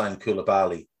 Chelsea could sign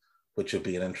Koulibaly, which would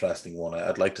be an interesting one.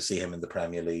 I'd like to see him in the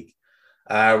Premier League.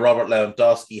 Robert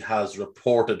Lewandowski has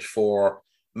reported for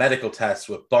medical tests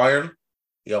with Bayern.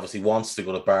 He obviously wants to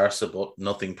go to Barca, but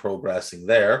nothing progressing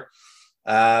there.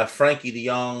 Frankie de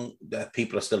Jong,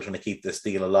 people are still trying to keep this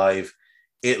deal alive.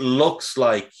 It looks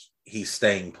like he's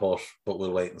staying put, but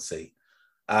we'll wait and see.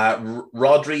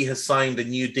 Rodri has signed a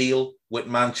new deal with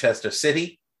Manchester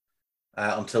City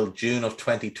until June of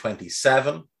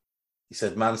 2027. He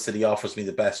said, Man City offers me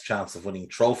the best chance of winning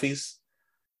trophies.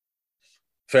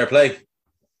 Fair play.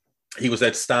 He was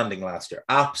outstanding last year.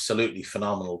 Absolutely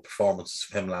phenomenal performances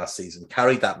from him last season.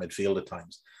 Carried that midfield at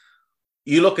times.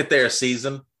 You look at their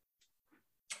season,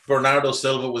 Bernardo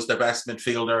Silva was their best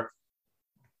midfielder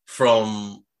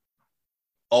from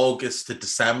August to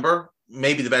December.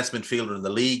 Maybe the best midfielder in the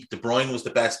league. De Bruyne was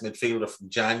the best midfielder from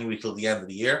January till the end of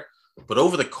the year. But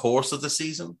over the course of the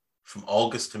season, from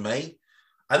August to May,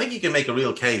 I think you can make a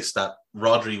real case that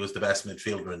Rodri was the best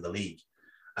midfielder in the league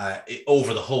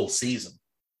over the whole season.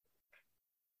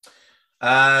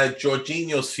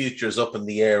 Jorginho's future is up in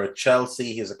the air at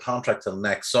Chelsea. He has a contract till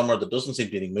next summer. There doesn't seem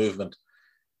to be any movement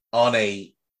on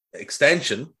a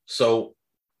extension, so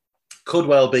could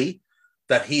well be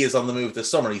that he is on the move this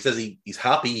summer. He says he's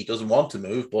happy, he doesn't want to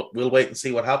move, but we'll wait and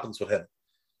see what happens with him.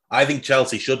 I think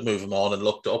Chelsea should move him on and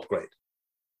look to upgrade.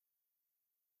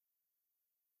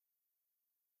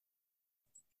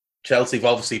 Chelsea have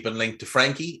obviously been linked to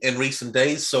Frankie in recent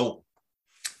days, so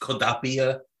could that be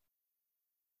a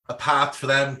path for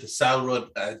them to sell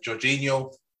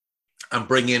Jorginho and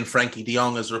bring in Frankie de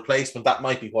Jong as a replacement? That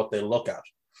might be what they'll look at.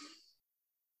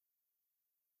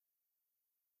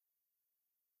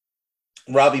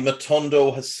 Rabi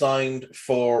Matondo has signed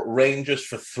for Rangers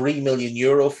for €3 million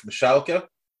from Schalke.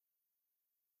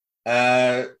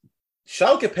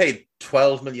 Schalke paid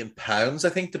 £12 million, I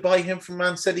think, to buy him from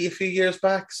Man City a few years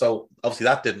back. So obviously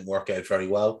that didn't work out very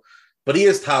well. But he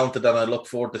is talented, and I look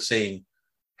forward to seeing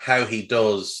how he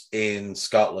does in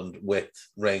Scotland with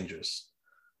Rangers.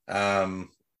 Talented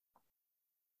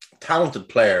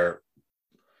player,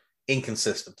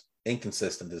 inconsistent.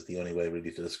 Inconsistent is the only way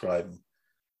really to describe him.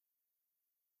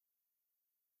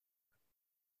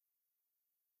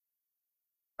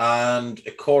 And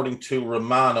according to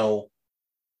Romano,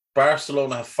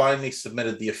 Barcelona have finally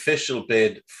submitted the official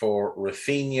bid for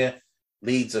Rafinha.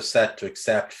 Leeds are set to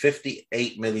accept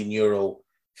 €58 million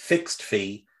fixed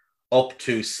fee, up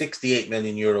to €68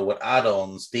 million with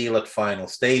add-ons, deal at final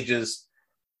stages.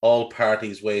 All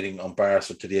parties waiting on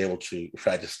Barca to be able to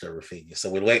register Rafinha.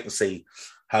 So we'll wait and see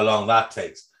how long that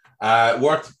takes.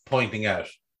 Worth pointing out,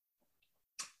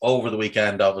 over the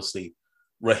weekend, obviously,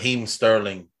 Raheem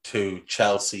Sterling to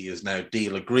Chelsea is now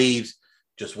deal agreed,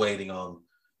 just waiting on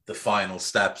the final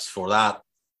steps for that.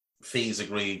 Fees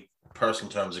agreed,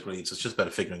 personal terms agreed, so it's just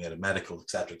about figuring out a medical,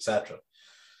 etc., etc.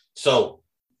 So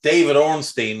David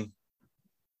Ornstein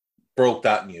broke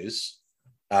that news.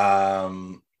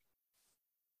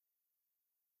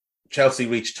 Chelsea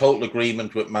reached total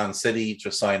agreement with Man City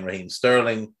to sign Raheem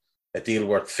Sterling, a deal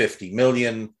worth $50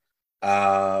 million.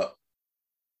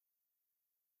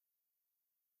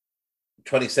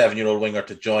 27-year-old winger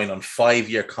to join on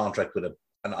 5-year contract with an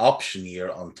option year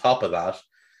on top of that.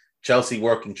 Chelsea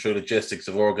working through logistics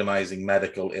of organising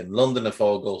medical in London. If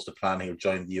all goes to plan, he'll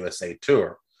join the USA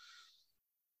tour.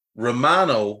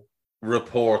 Romano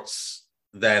reports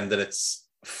then that it's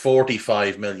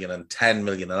 45 million and 10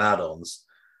 million in add-ons.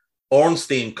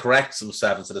 Ornstein corrects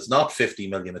himself and said it's not 50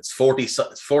 million, it's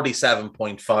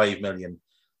 47.5 million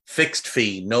fixed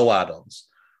fee, no add-ons.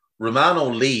 Romano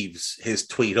leaves his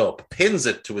tweet up, pins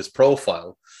it to his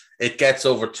profile. It gets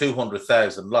over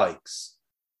 200,000 likes.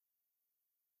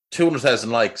 200,000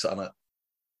 likes on a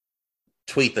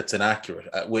tweet that's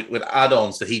inaccurate, with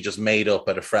add-ons that he just made up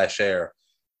out of fresh air,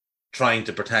 trying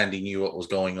to pretend he knew what was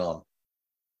going on.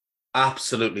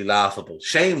 Absolutely laughable.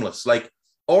 Shameless. Like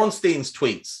Ornstein's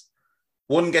tweets,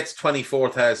 one gets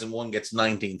 24,000, one gets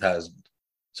 19,000.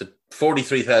 So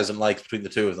 43,000 likes between the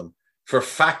two of them for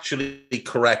factually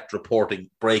correct reporting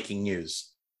breaking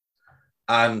news.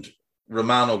 And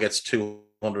Romano gets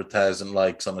 200,000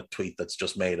 likes on a tweet that's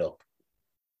just made up.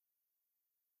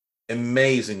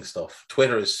 Amazing stuff.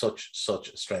 Twitter is such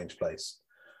a strange place.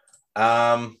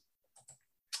 What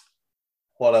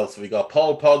else have we got?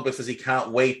 Paul Pogba says he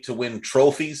can't wait to win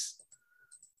trophies.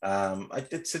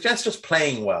 I'd suggest just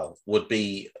playing well would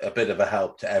be a bit of a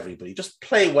help to everybody. Just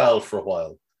play well for a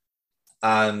while,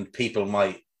 and people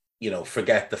might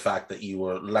forget the fact that you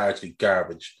were largely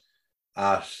garbage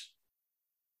at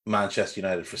Manchester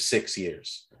United for 6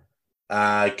 years.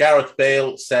 Gareth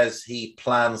Bale says he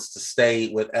plans to stay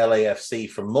with LAFC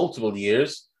for multiple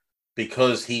years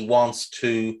because he wants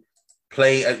to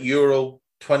play at Euro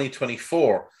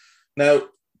 2024. Now,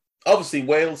 obviously,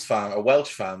 Welsh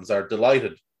fans are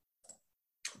delighted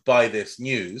by this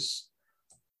news.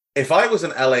 If I was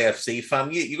an LAFC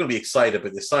fan, you're going to be excited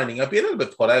about this signing. I'd be a little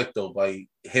bit put out, though, by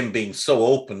him being so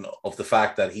open of the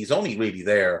fact that he's only really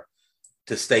there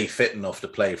to stay fit enough to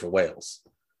play for Wales.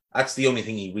 That's the only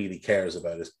thing he really cares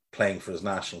about, is playing for his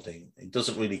national team. He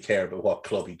doesn't really care about what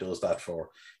club he does that for.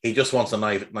 He just wants a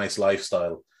nice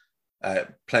lifestyle,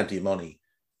 plenty of money,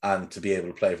 and to be able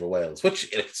to play for Wales,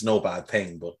 which it's no bad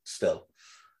thing, but still.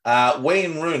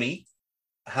 Wayne Rooney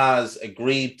has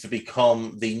agreed to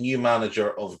become the new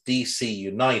manager of DC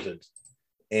United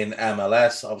in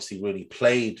MLS. Obviously, Rooney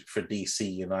played for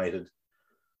DC United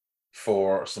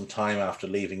for some time after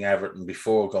leaving Everton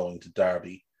before going to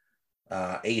Derby.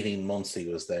 18 months he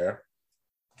was there.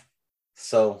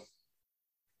 So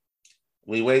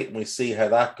we wait and we see how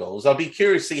that goes. I'll be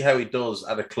curious to see how he does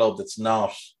at a club that's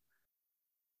not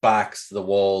backs to the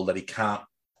wall, that he can't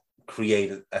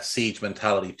create a siege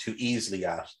mentality too easily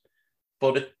at.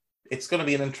 But it's going to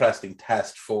be an interesting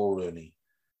test for Rooney.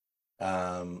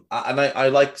 And I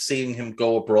like seeing him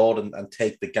go abroad and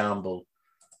take the gamble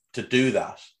to do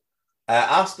that.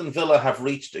 Aston Villa have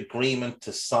reached agreement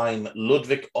to sign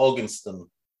Ludwig Augustinsson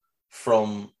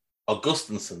from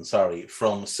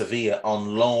Sevilla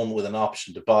on loan with an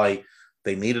option to buy.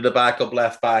 They needed a backup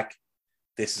left back.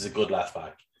 This is a good left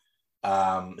back.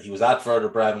 He was at Werder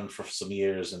Bremen for some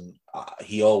years, and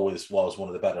he always was one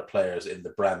of the better players in the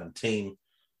Bremen team.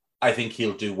 I think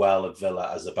he'll do well at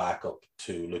Villa as a backup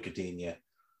to Lucas Digne.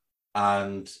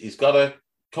 And he's got a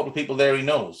couple of people there he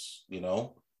knows,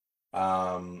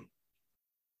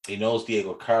 He knows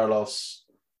Diego Carlos.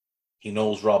 He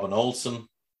knows Robin Olsen.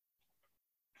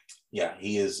 Yeah,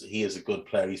 he is a good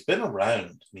player. He's been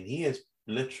around. I mean, he has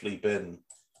literally been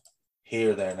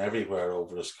here, there, and everywhere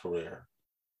over his career.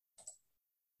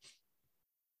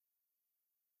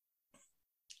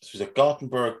 So he's at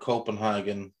Gothenburg,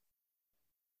 Copenhagen,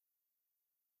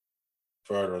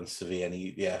 Werder, and Sevilla. And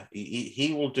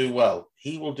he will do well.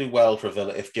 He will do well for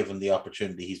Villa if given the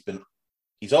opportunity.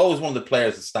 He's always one of the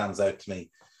players that stands out to me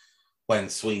when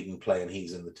Sweden play and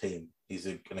he's in the team. He's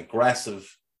an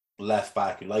aggressive left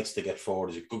back who likes to get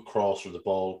forward. He's a good crosser of the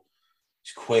ball.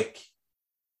 He's quick.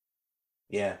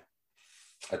 Yeah,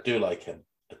 I do like him.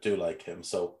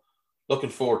 So looking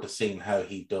forward to seeing how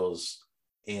he does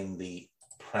in the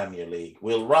Premier League.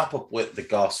 We'll wrap up with the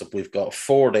gossip. We've got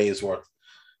 4 days worth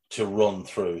to run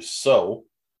through. So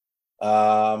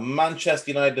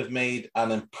Manchester United have made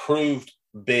an improved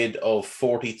bid of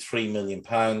 £43 million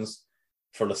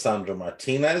for Lisandro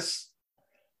Martinez.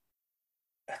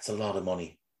 That's a lot of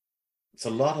money. It's a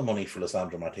lot of money for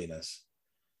Lisandro Martinez.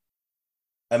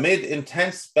 Amid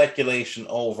intense speculation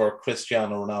over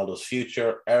Cristiano Ronaldo's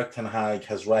future, Erik ten Hag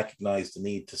has recognised the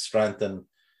need to strengthen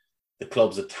the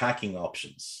club's attacking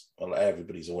options. Well,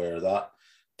 everybody's aware of that.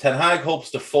 Ten Hag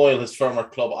hopes to foil his former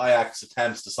club Ajax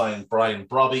attempts to sign Brian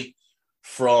Brobby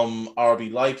from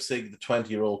RB Leipzig. The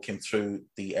 20-year-old came through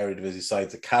the Eredivisie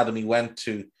side's academy, went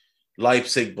to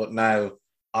Leipzig, but now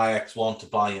Ajax want to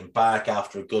buy him back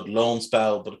after a good loan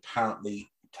spell, but apparently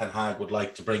Ten Hag would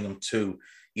like to bring him to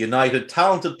United.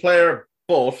 Talented player,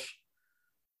 but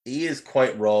he is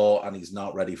quite raw and he's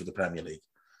not ready for the Premier League.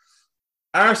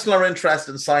 Arsenal are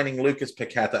interested in signing Lucas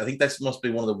Paqueta. I think this must be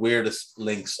one of the weirdest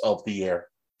links of the year.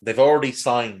 They've already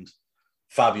signed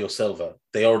Fabio Silva.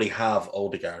 They already have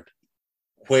Odegaard.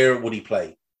 Where would he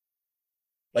play?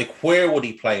 Where would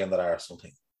he play in that Arsenal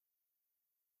team?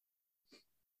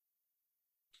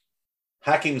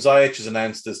 Hakim Ziyech has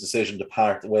announced his decision to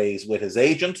part ways with his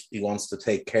agent. He wants to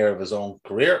take care of his own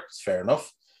career. It's fair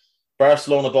enough.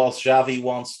 Barcelona boss Xavi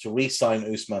wants to re-sign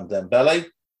Ousmane Dembele,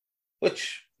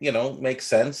 which, makes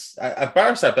sense.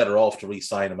 Barca are better off to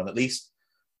re-sign him and at least,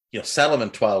 sell him in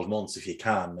 12 months if you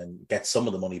can and get some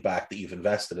of the money back that you've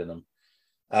invested in him.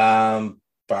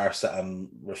 Barca and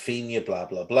Rafinha, blah,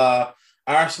 blah, blah.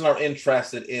 Arsenal are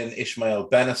interested in Ismail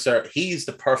Bennacer. He's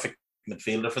the perfect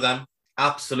midfielder for them.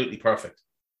 Absolutely perfect.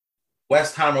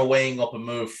 West Ham are weighing up a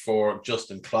move for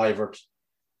Justin Kluivert.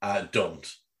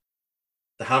 Don't.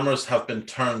 The Hammers have been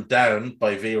turned down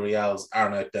by Villarreal's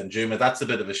Arnaut Danjuma. That's a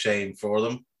bit of a shame for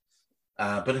them.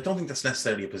 But I don't think that's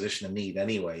necessarily a position of need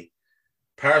anyway.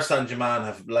 Paris Saint-Germain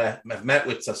have met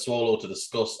with Sassuolo to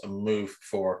discuss a move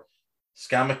for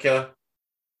Scamacca.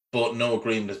 but no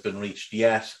agreement has been reached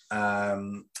yet.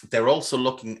 They're also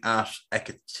looking at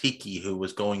Ekitike, who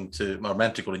was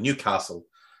meant to go to Newcastle.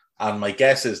 And my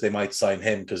guess is they might sign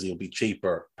him because he'll be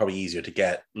cheaper, probably easier to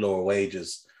get, lower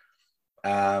wages.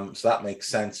 So that makes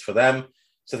sense for them.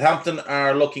 Southampton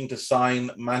are looking to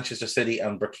sign Manchester City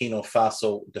and Burkina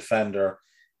Faso defender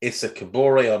Issa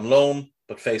Kabore on loan,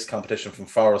 but face competition from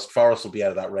Forest. Forest will be out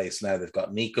of that race now. They've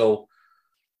got Nico.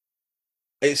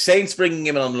 Saints bringing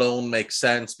him in on loan makes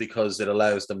sense because it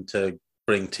allows them to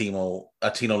bring Tino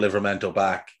Livramento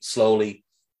back slowly.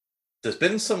 There's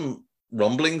been some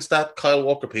rumblings that Kyle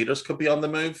Walker-Peters could be on the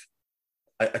move.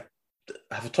 I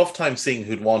have a tough time seeing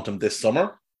who'd want him this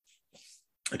summer.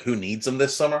 Like, who needs him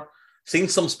this summer? Seen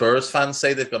some Spurs fans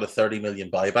say they've got a 30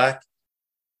 million buyback.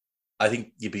 I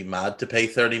think you'd be mad to pay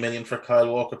 30 million for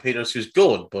Kyle Walker-Peters, who's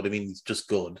good, but I mean, he's just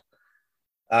good.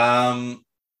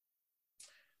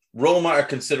 Roma are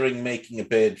considering making a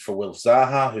bid for Wilf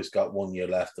Zaha, who's got 1 year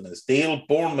left in his deal.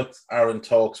 Bournemouth are in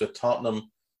talks with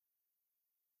Tottenham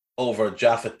over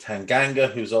Japhet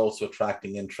Tanganga, who's also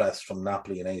attracting interest from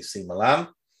Napoli and AC Milan.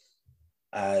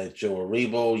 Joe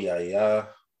Aribo,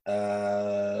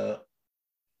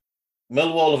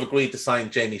 Millwall have agreed to sign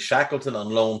Jamie Shackleton on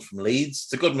loan from Leeds.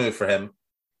 It's a good move for him.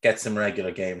 Gets him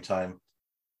regular game time.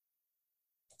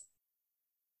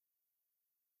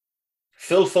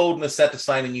 Phil Foden is set to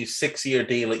sign a new 6-year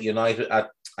deal at United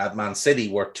at Man City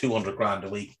worth 200 grand a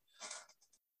week.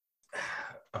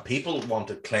 And people want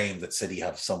to claim that City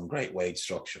have some great wage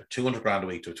structure. 200 grand a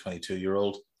week to a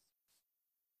 22-year-old.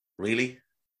 Really?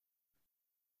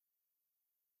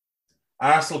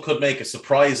 Arsenal could make a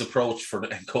surprise approach for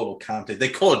N'Golo Kante. They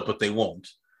could, but they won't.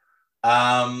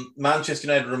 Manchester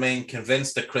United remain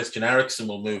convinced that Christian Eriksen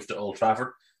will move to Old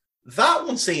Trafford. That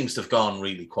one seems to have gone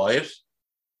really quiet.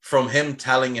 From him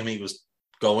telling him he was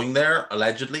going there,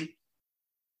 allegedly.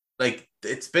 Like,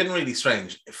 it's been really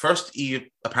strange. First,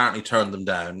 he apparently turned them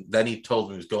down. Then he told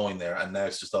them he was going there, and now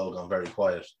it's just all gone very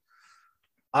quiet.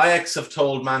 Ajax have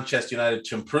told Manchester United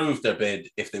to improve their bid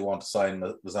if they want to sign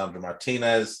Lisandro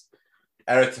Martinez.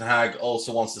 Erik ten Hag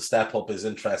also wants to step up his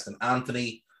interest in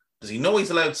Anthony. Does he know he's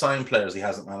allowed to sign players he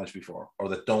hasn't managed before or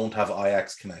that don't have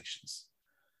Ajax connections?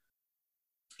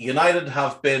 United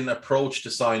have been approached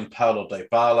to sign Paulo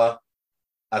Dybala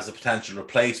as a potential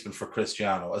replacement for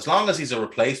Cristiano. As long as he's a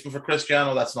replacement for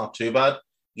Cristiano, that's not too bad.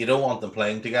 You don't want them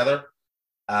playing together.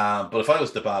 But if I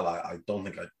was Dybala, I don't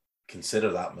think I'd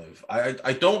consider that move.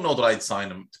 I don't know that I'd sign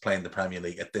him to play in the Premier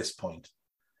League at this point.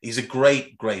 He's a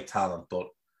great, great talent, but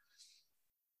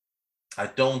I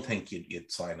don't think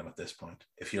you'd sign him at this point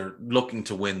if you're looking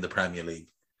to win the Premier League.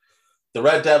 The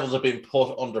Red Devils have been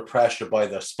put under pressure by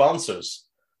their sponsors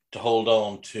to hold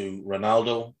on to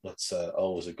Ronaldo. That's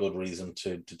always a good reason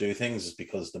to do things, is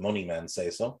because the money men say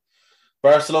so.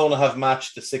 Barcelona have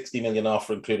matched the 60 million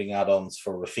offer, including add-ons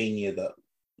for Rafinha that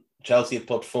Chelsea had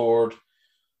put forward.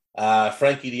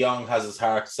 Frankie de Jong has his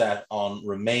heart set on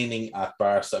remaining at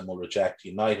Barca and will reject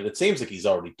United. It seems like he's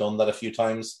already done that a few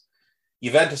times.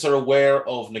 Juventus are aware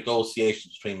of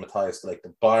negotiations between Matthias de Ligt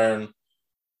and Bayern.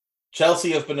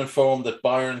 Chelsea have been informed that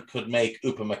Bayern could make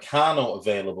Upamecano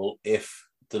available if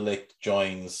de Ligt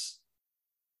joins.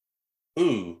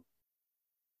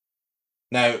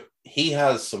 Now, he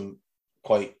has some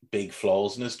quite big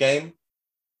flaws in his game.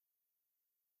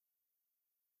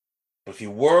 But if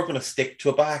you were going to stick to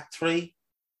a back three,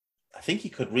 I think you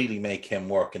could really make him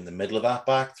work in the middle of that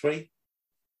back three.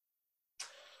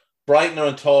 Brighton are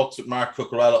in talks with Marc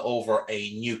Cucurella over a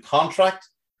new contract.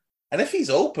 And if he's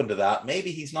open to that,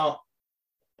 maybe he's not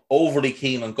overly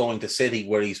keen on going to City,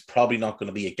 where he's probably not going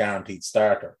to be a guaranteed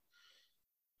starter.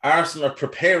 Arsenal are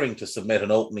preparing to submit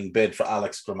an opening bid for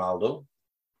Alex Grimaldo.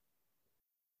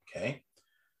 Okay.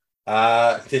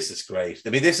 This is great. I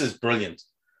mean, this is brilliant.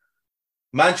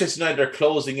 Manchester United are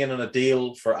closing in on a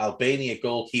deal for Albania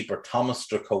goalkeeper Thomas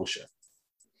Strakosha,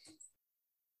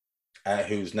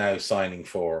 who's now signing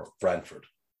for Brentford.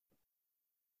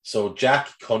 So Jack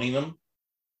Cunningham,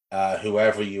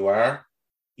 whoever you are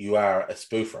a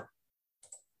spoofer,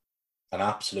 an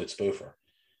absolute spoofer.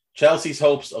 Chelsea's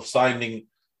hopes of signing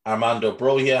Armando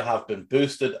Broja have been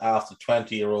boosted after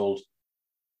 20-year-old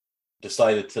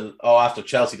after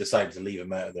Chelsea decided to leave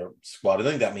him out of their squad. I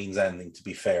think that means anything, to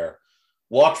be fair.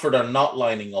 Watford are not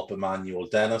lining up Emmanuel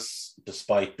Dennis,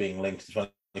 despite being linked to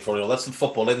the 24-year-old. That's in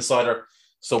Football Insider,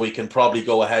 so we can probably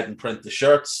go ahead and print the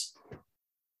shirts.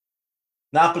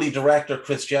 Napoli director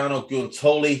Cristiano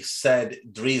Guntoli said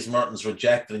Dries Mertens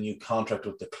rejected a new contract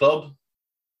with the club.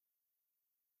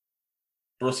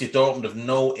 Borussia Dortmund have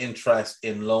no interest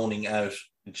in loaning out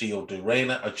Gio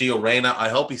Reyna. I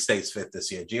hope he stays fit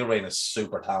this year. Gio Reyna is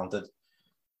super talented.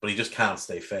 but he just can't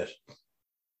stay fit.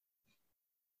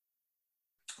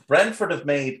 Brentford have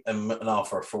made an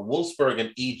offer for Wolfsburg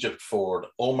and Egypt forward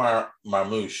Omar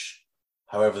Marmoush.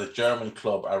 However, the German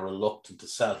club are reluctant to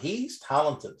sell. He's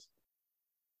talented.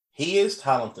 He is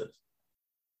talented.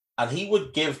 And he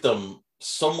would give them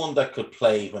someone that could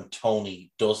play when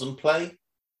Tony doesn't play.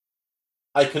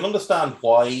 I can understand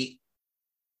why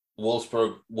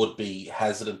Wolfsburg would be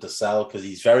hesitant to sell because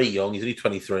he's very young. He's only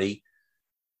 23.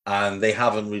 And they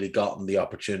haven't really gotten the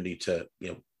opportunity to,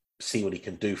 see what he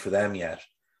can do for them yet.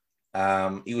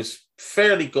 He was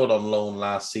fairly good on loan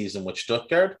last season with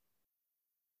Stuttgart.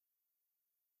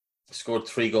 Scored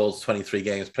 3 goals, 23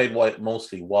 games, played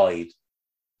mostly wide.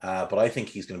 But I think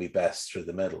he's going to be best through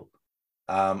the middle.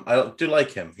 I do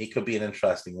like him. He could be an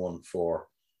interesting one for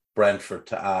Brentford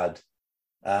to add.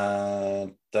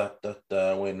 Wayne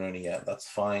Rooney, yeah, that's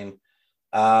fine.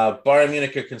 Bayern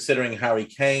Munich are considering Harry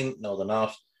Kane. No, they're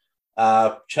not.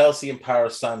 Chelsea and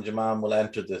Paris Saint-Germain will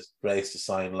enter the race to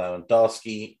sign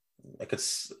Lewandowski. I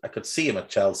could see him at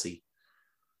Chelsea.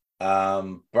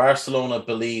 Barcelona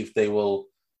believe they will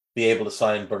be able to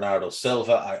sign Bernardo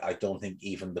Silva. I don't think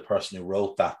even the person who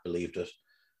wrote that believed it.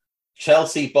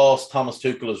 Chelsea boss Thomas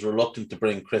Tuchel is reluctant to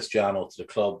bring Cristiano to the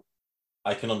club.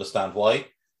 I can understand why.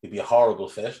 He'd be a horrible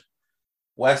fit.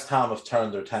 West Ham have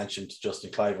turned their attention to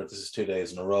Justin Kluivert. This is 2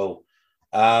 days in a row.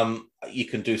 You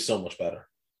can do so much better.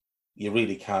 You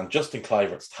really can. Justin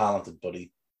Kluivert's talented, but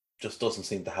he just doesn't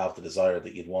seem to have the desire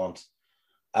that you'd want.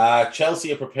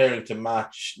 Chelsea are preparing to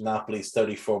match Napoli's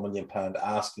 £34 million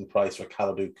asking price for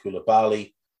Kalidou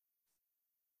Koulibaly.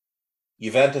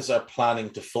 Juventus are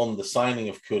planning to fund the signing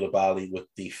of Koulibaly with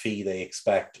the fee they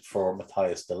expect for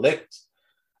Matthias de Ligt.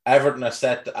 Everton are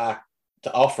set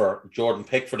to offer Jordan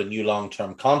Pickford a new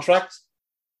long-term contract.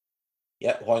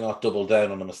 Yeah, why not double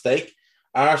down on a mistake?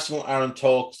 Arsenal are in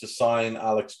talks to sign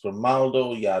Alex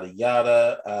Grimaldo, yada,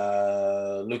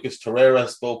 yada. Lucas Torreira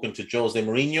has spoken to Jose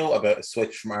Mourinho about a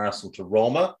switch from Arsenal to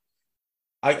Roma.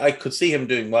 I could see him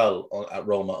doing well at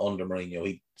Roma under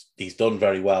Mourinho. He's done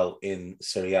very well in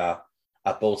Serie A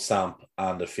at both Samp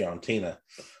and at Fiorentina.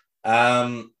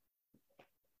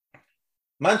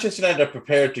 Manchester United are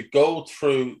prepared to go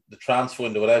through the transfer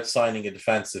window without signing a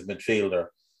defensive midfielder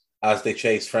as they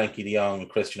chase Frankie de Jong and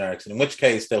Christian Eriksen, in which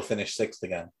case they'll finish 6th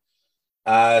again.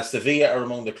 Sevilla are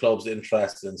among the clubs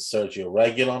interested in Sergio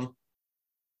Reguilon.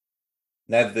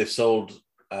 Now that they've sold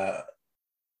their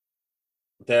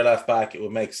left back, it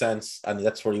would make sense, and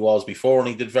that's where he was before, and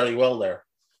he did very well there.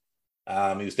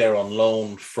 He was there on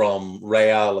loan from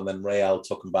Real, and then Real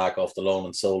took him back off the loan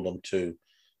and sold him to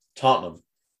Tottenham.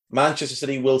 Manchester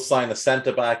City will sign a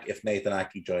centre-back if Nathan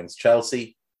Ake joins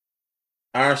Chelsea.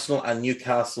 Arsenal and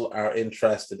Newcastle are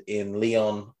interested in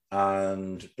Lyon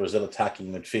and Brazil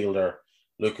attacking midfielder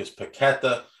Lucas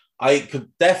Paqueta. I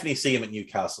could definitely see him at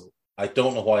Newcastle. I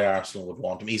don't know why Arsenal would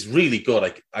want him. He's really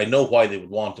good. I know why they would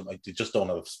want him. I just don't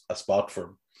have a spot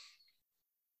for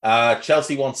him.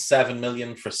 Chelsea wants $7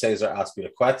 million for Cesar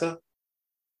Azpilicueta.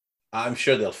 I'm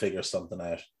sure they'll figure something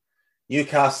out.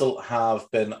 Newcastle have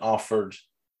been offered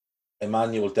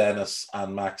Emmanuel Dennis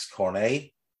and Max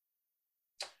Cornet.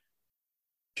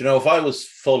 Do you know, if I was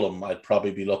Fulham, I'd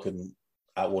probably be looking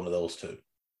at one of those two.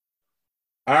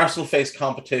 Arsenal face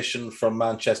competition from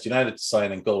Manchester United to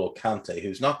sign N'Golo Kante,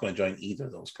 who's not going to join either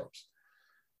of those clubs.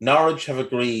 Norwich have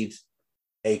agreed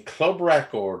a club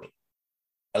record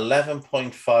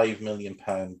 £11.5 million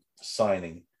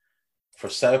signing for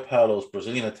Sao Paulo's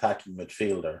Brazilian attacking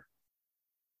midfielder,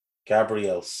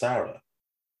 Gabriel Sara.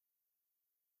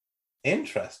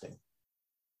 Interesting.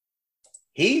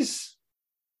 He's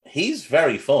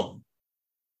very fun.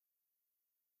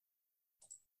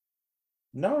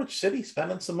 Norwich City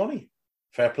spending some money.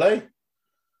 Fair play.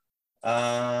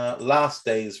 Last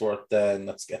day's work then.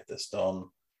 Let's get this done.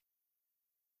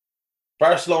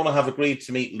 Barcelona have agreed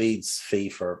to meet Leeds' fee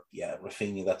for,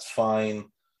 Rafinha, that's fine.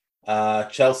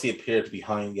 Chelsea appear to be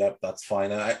behind. Yep, that's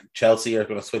fine. Chelsea are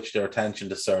going to switch their attention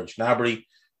to Serge Gnabry,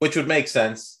 which would make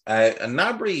sense. And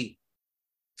Gnabry,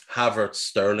 Havertz,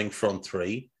 Sterling front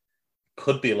three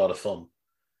could be a lot of fun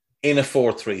in a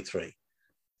 4-3-3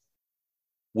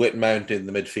 with Mount in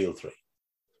the midfield three.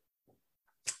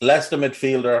 Leicester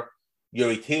midfielder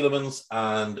Yuri Tielemans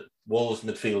and Wolves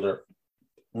midfielder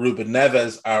Ruben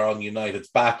Neves are on United's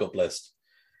backup list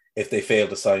if they fail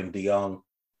to sign De Jong.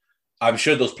 I'm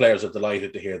sure those players are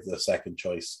delighted to hear the second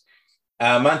choice.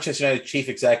 Manchester United chief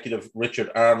executive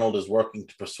Richard Arnold is working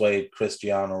to persuade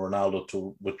Cristiano Ronaldo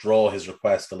to withdraw his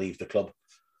request to leave the club.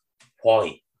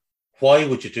 Why? Why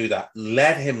would you do that?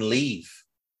 Let him leave.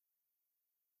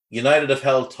 United have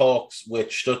held talks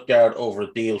with Stuttgart over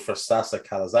a deal for Sasa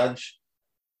Kalajdzic.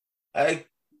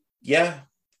 Yeah.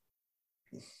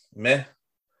 Meh.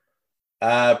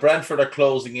 Brentford are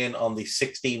closing in on the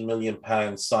 £16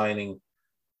 million signing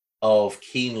of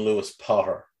Keane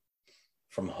Lewis-Potter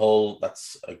from Hull.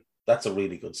 That's a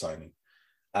really good signing.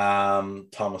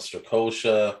 Thomas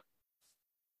Strakosha.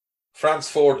 France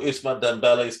forward Ousmane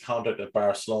Dembele's contract at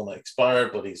Barcelona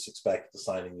expired, but he's expected to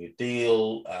sign a new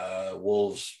deal.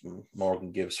 Wolves,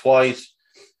 Morgan Gibbs-White.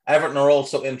 Everton are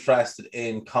also interested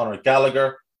in Conor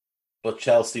Gallagher, but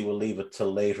Chelsea will leave it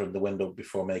till later in the window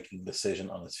before making a decision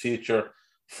on his future.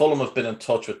 Fulham have been in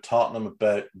touch with Tottenham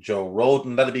about Joe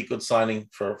Rodon. That'd be a good signing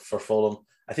for Fulham.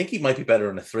 I think he might be better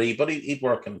in a 3, but he'd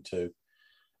work in a 2.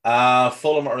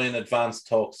 Fulham are in advanced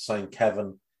talks to sign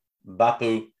Kevin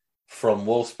Bapu from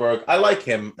Wolfsburg. I like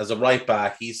him as a right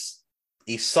back. He's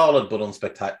solid but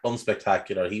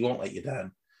unspectacular. He won't let you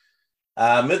down.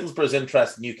 Middlesbrough's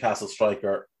interest in Newcastle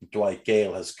striker Dwight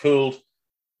Gale has cooled,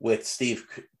 with Steve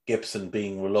Gibson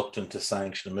being reluctant to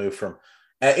sanction a move from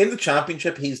him. In the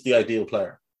Championship, he's the ideal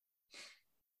player.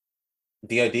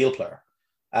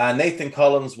 Nathan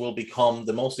Collins will become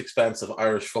the most expensive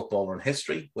Irish footballer in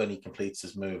history when he completes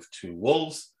his move to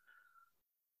Wolves.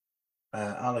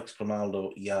 Alex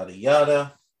Grimaldo, yada,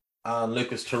 yada. And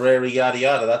Lucas Torreira, yada,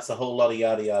 yada. That's a whole lot of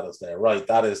yada, yadas there. Right,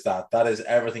 that is that. That is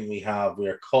everything we have. We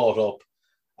are caught up.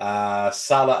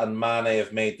 Salah and Mane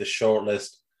have made the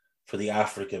shortlist for the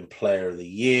African Player of the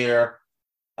Year.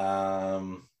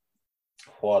 What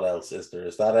else is there?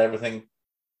 Is that everything?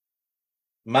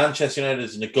 Manchester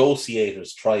United's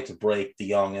negotiators try to break the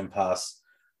Young impasse.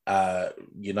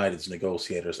 United's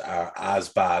negotiators are as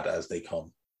bad as they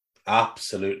come.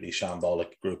 Absolutely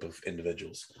shambolic group of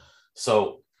individuals.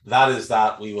 So that is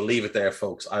that. We will leave it there,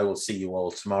 folks. I will see you all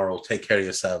tomorrow. Take care of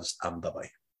yourselves and bye-bye.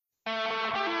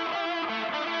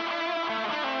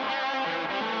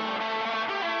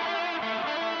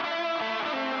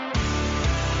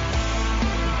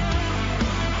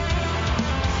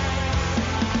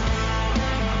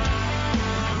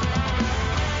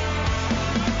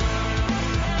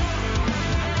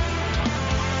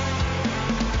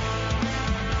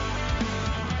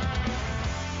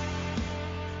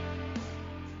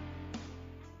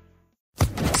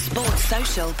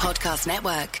 Social Podcast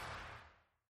Network.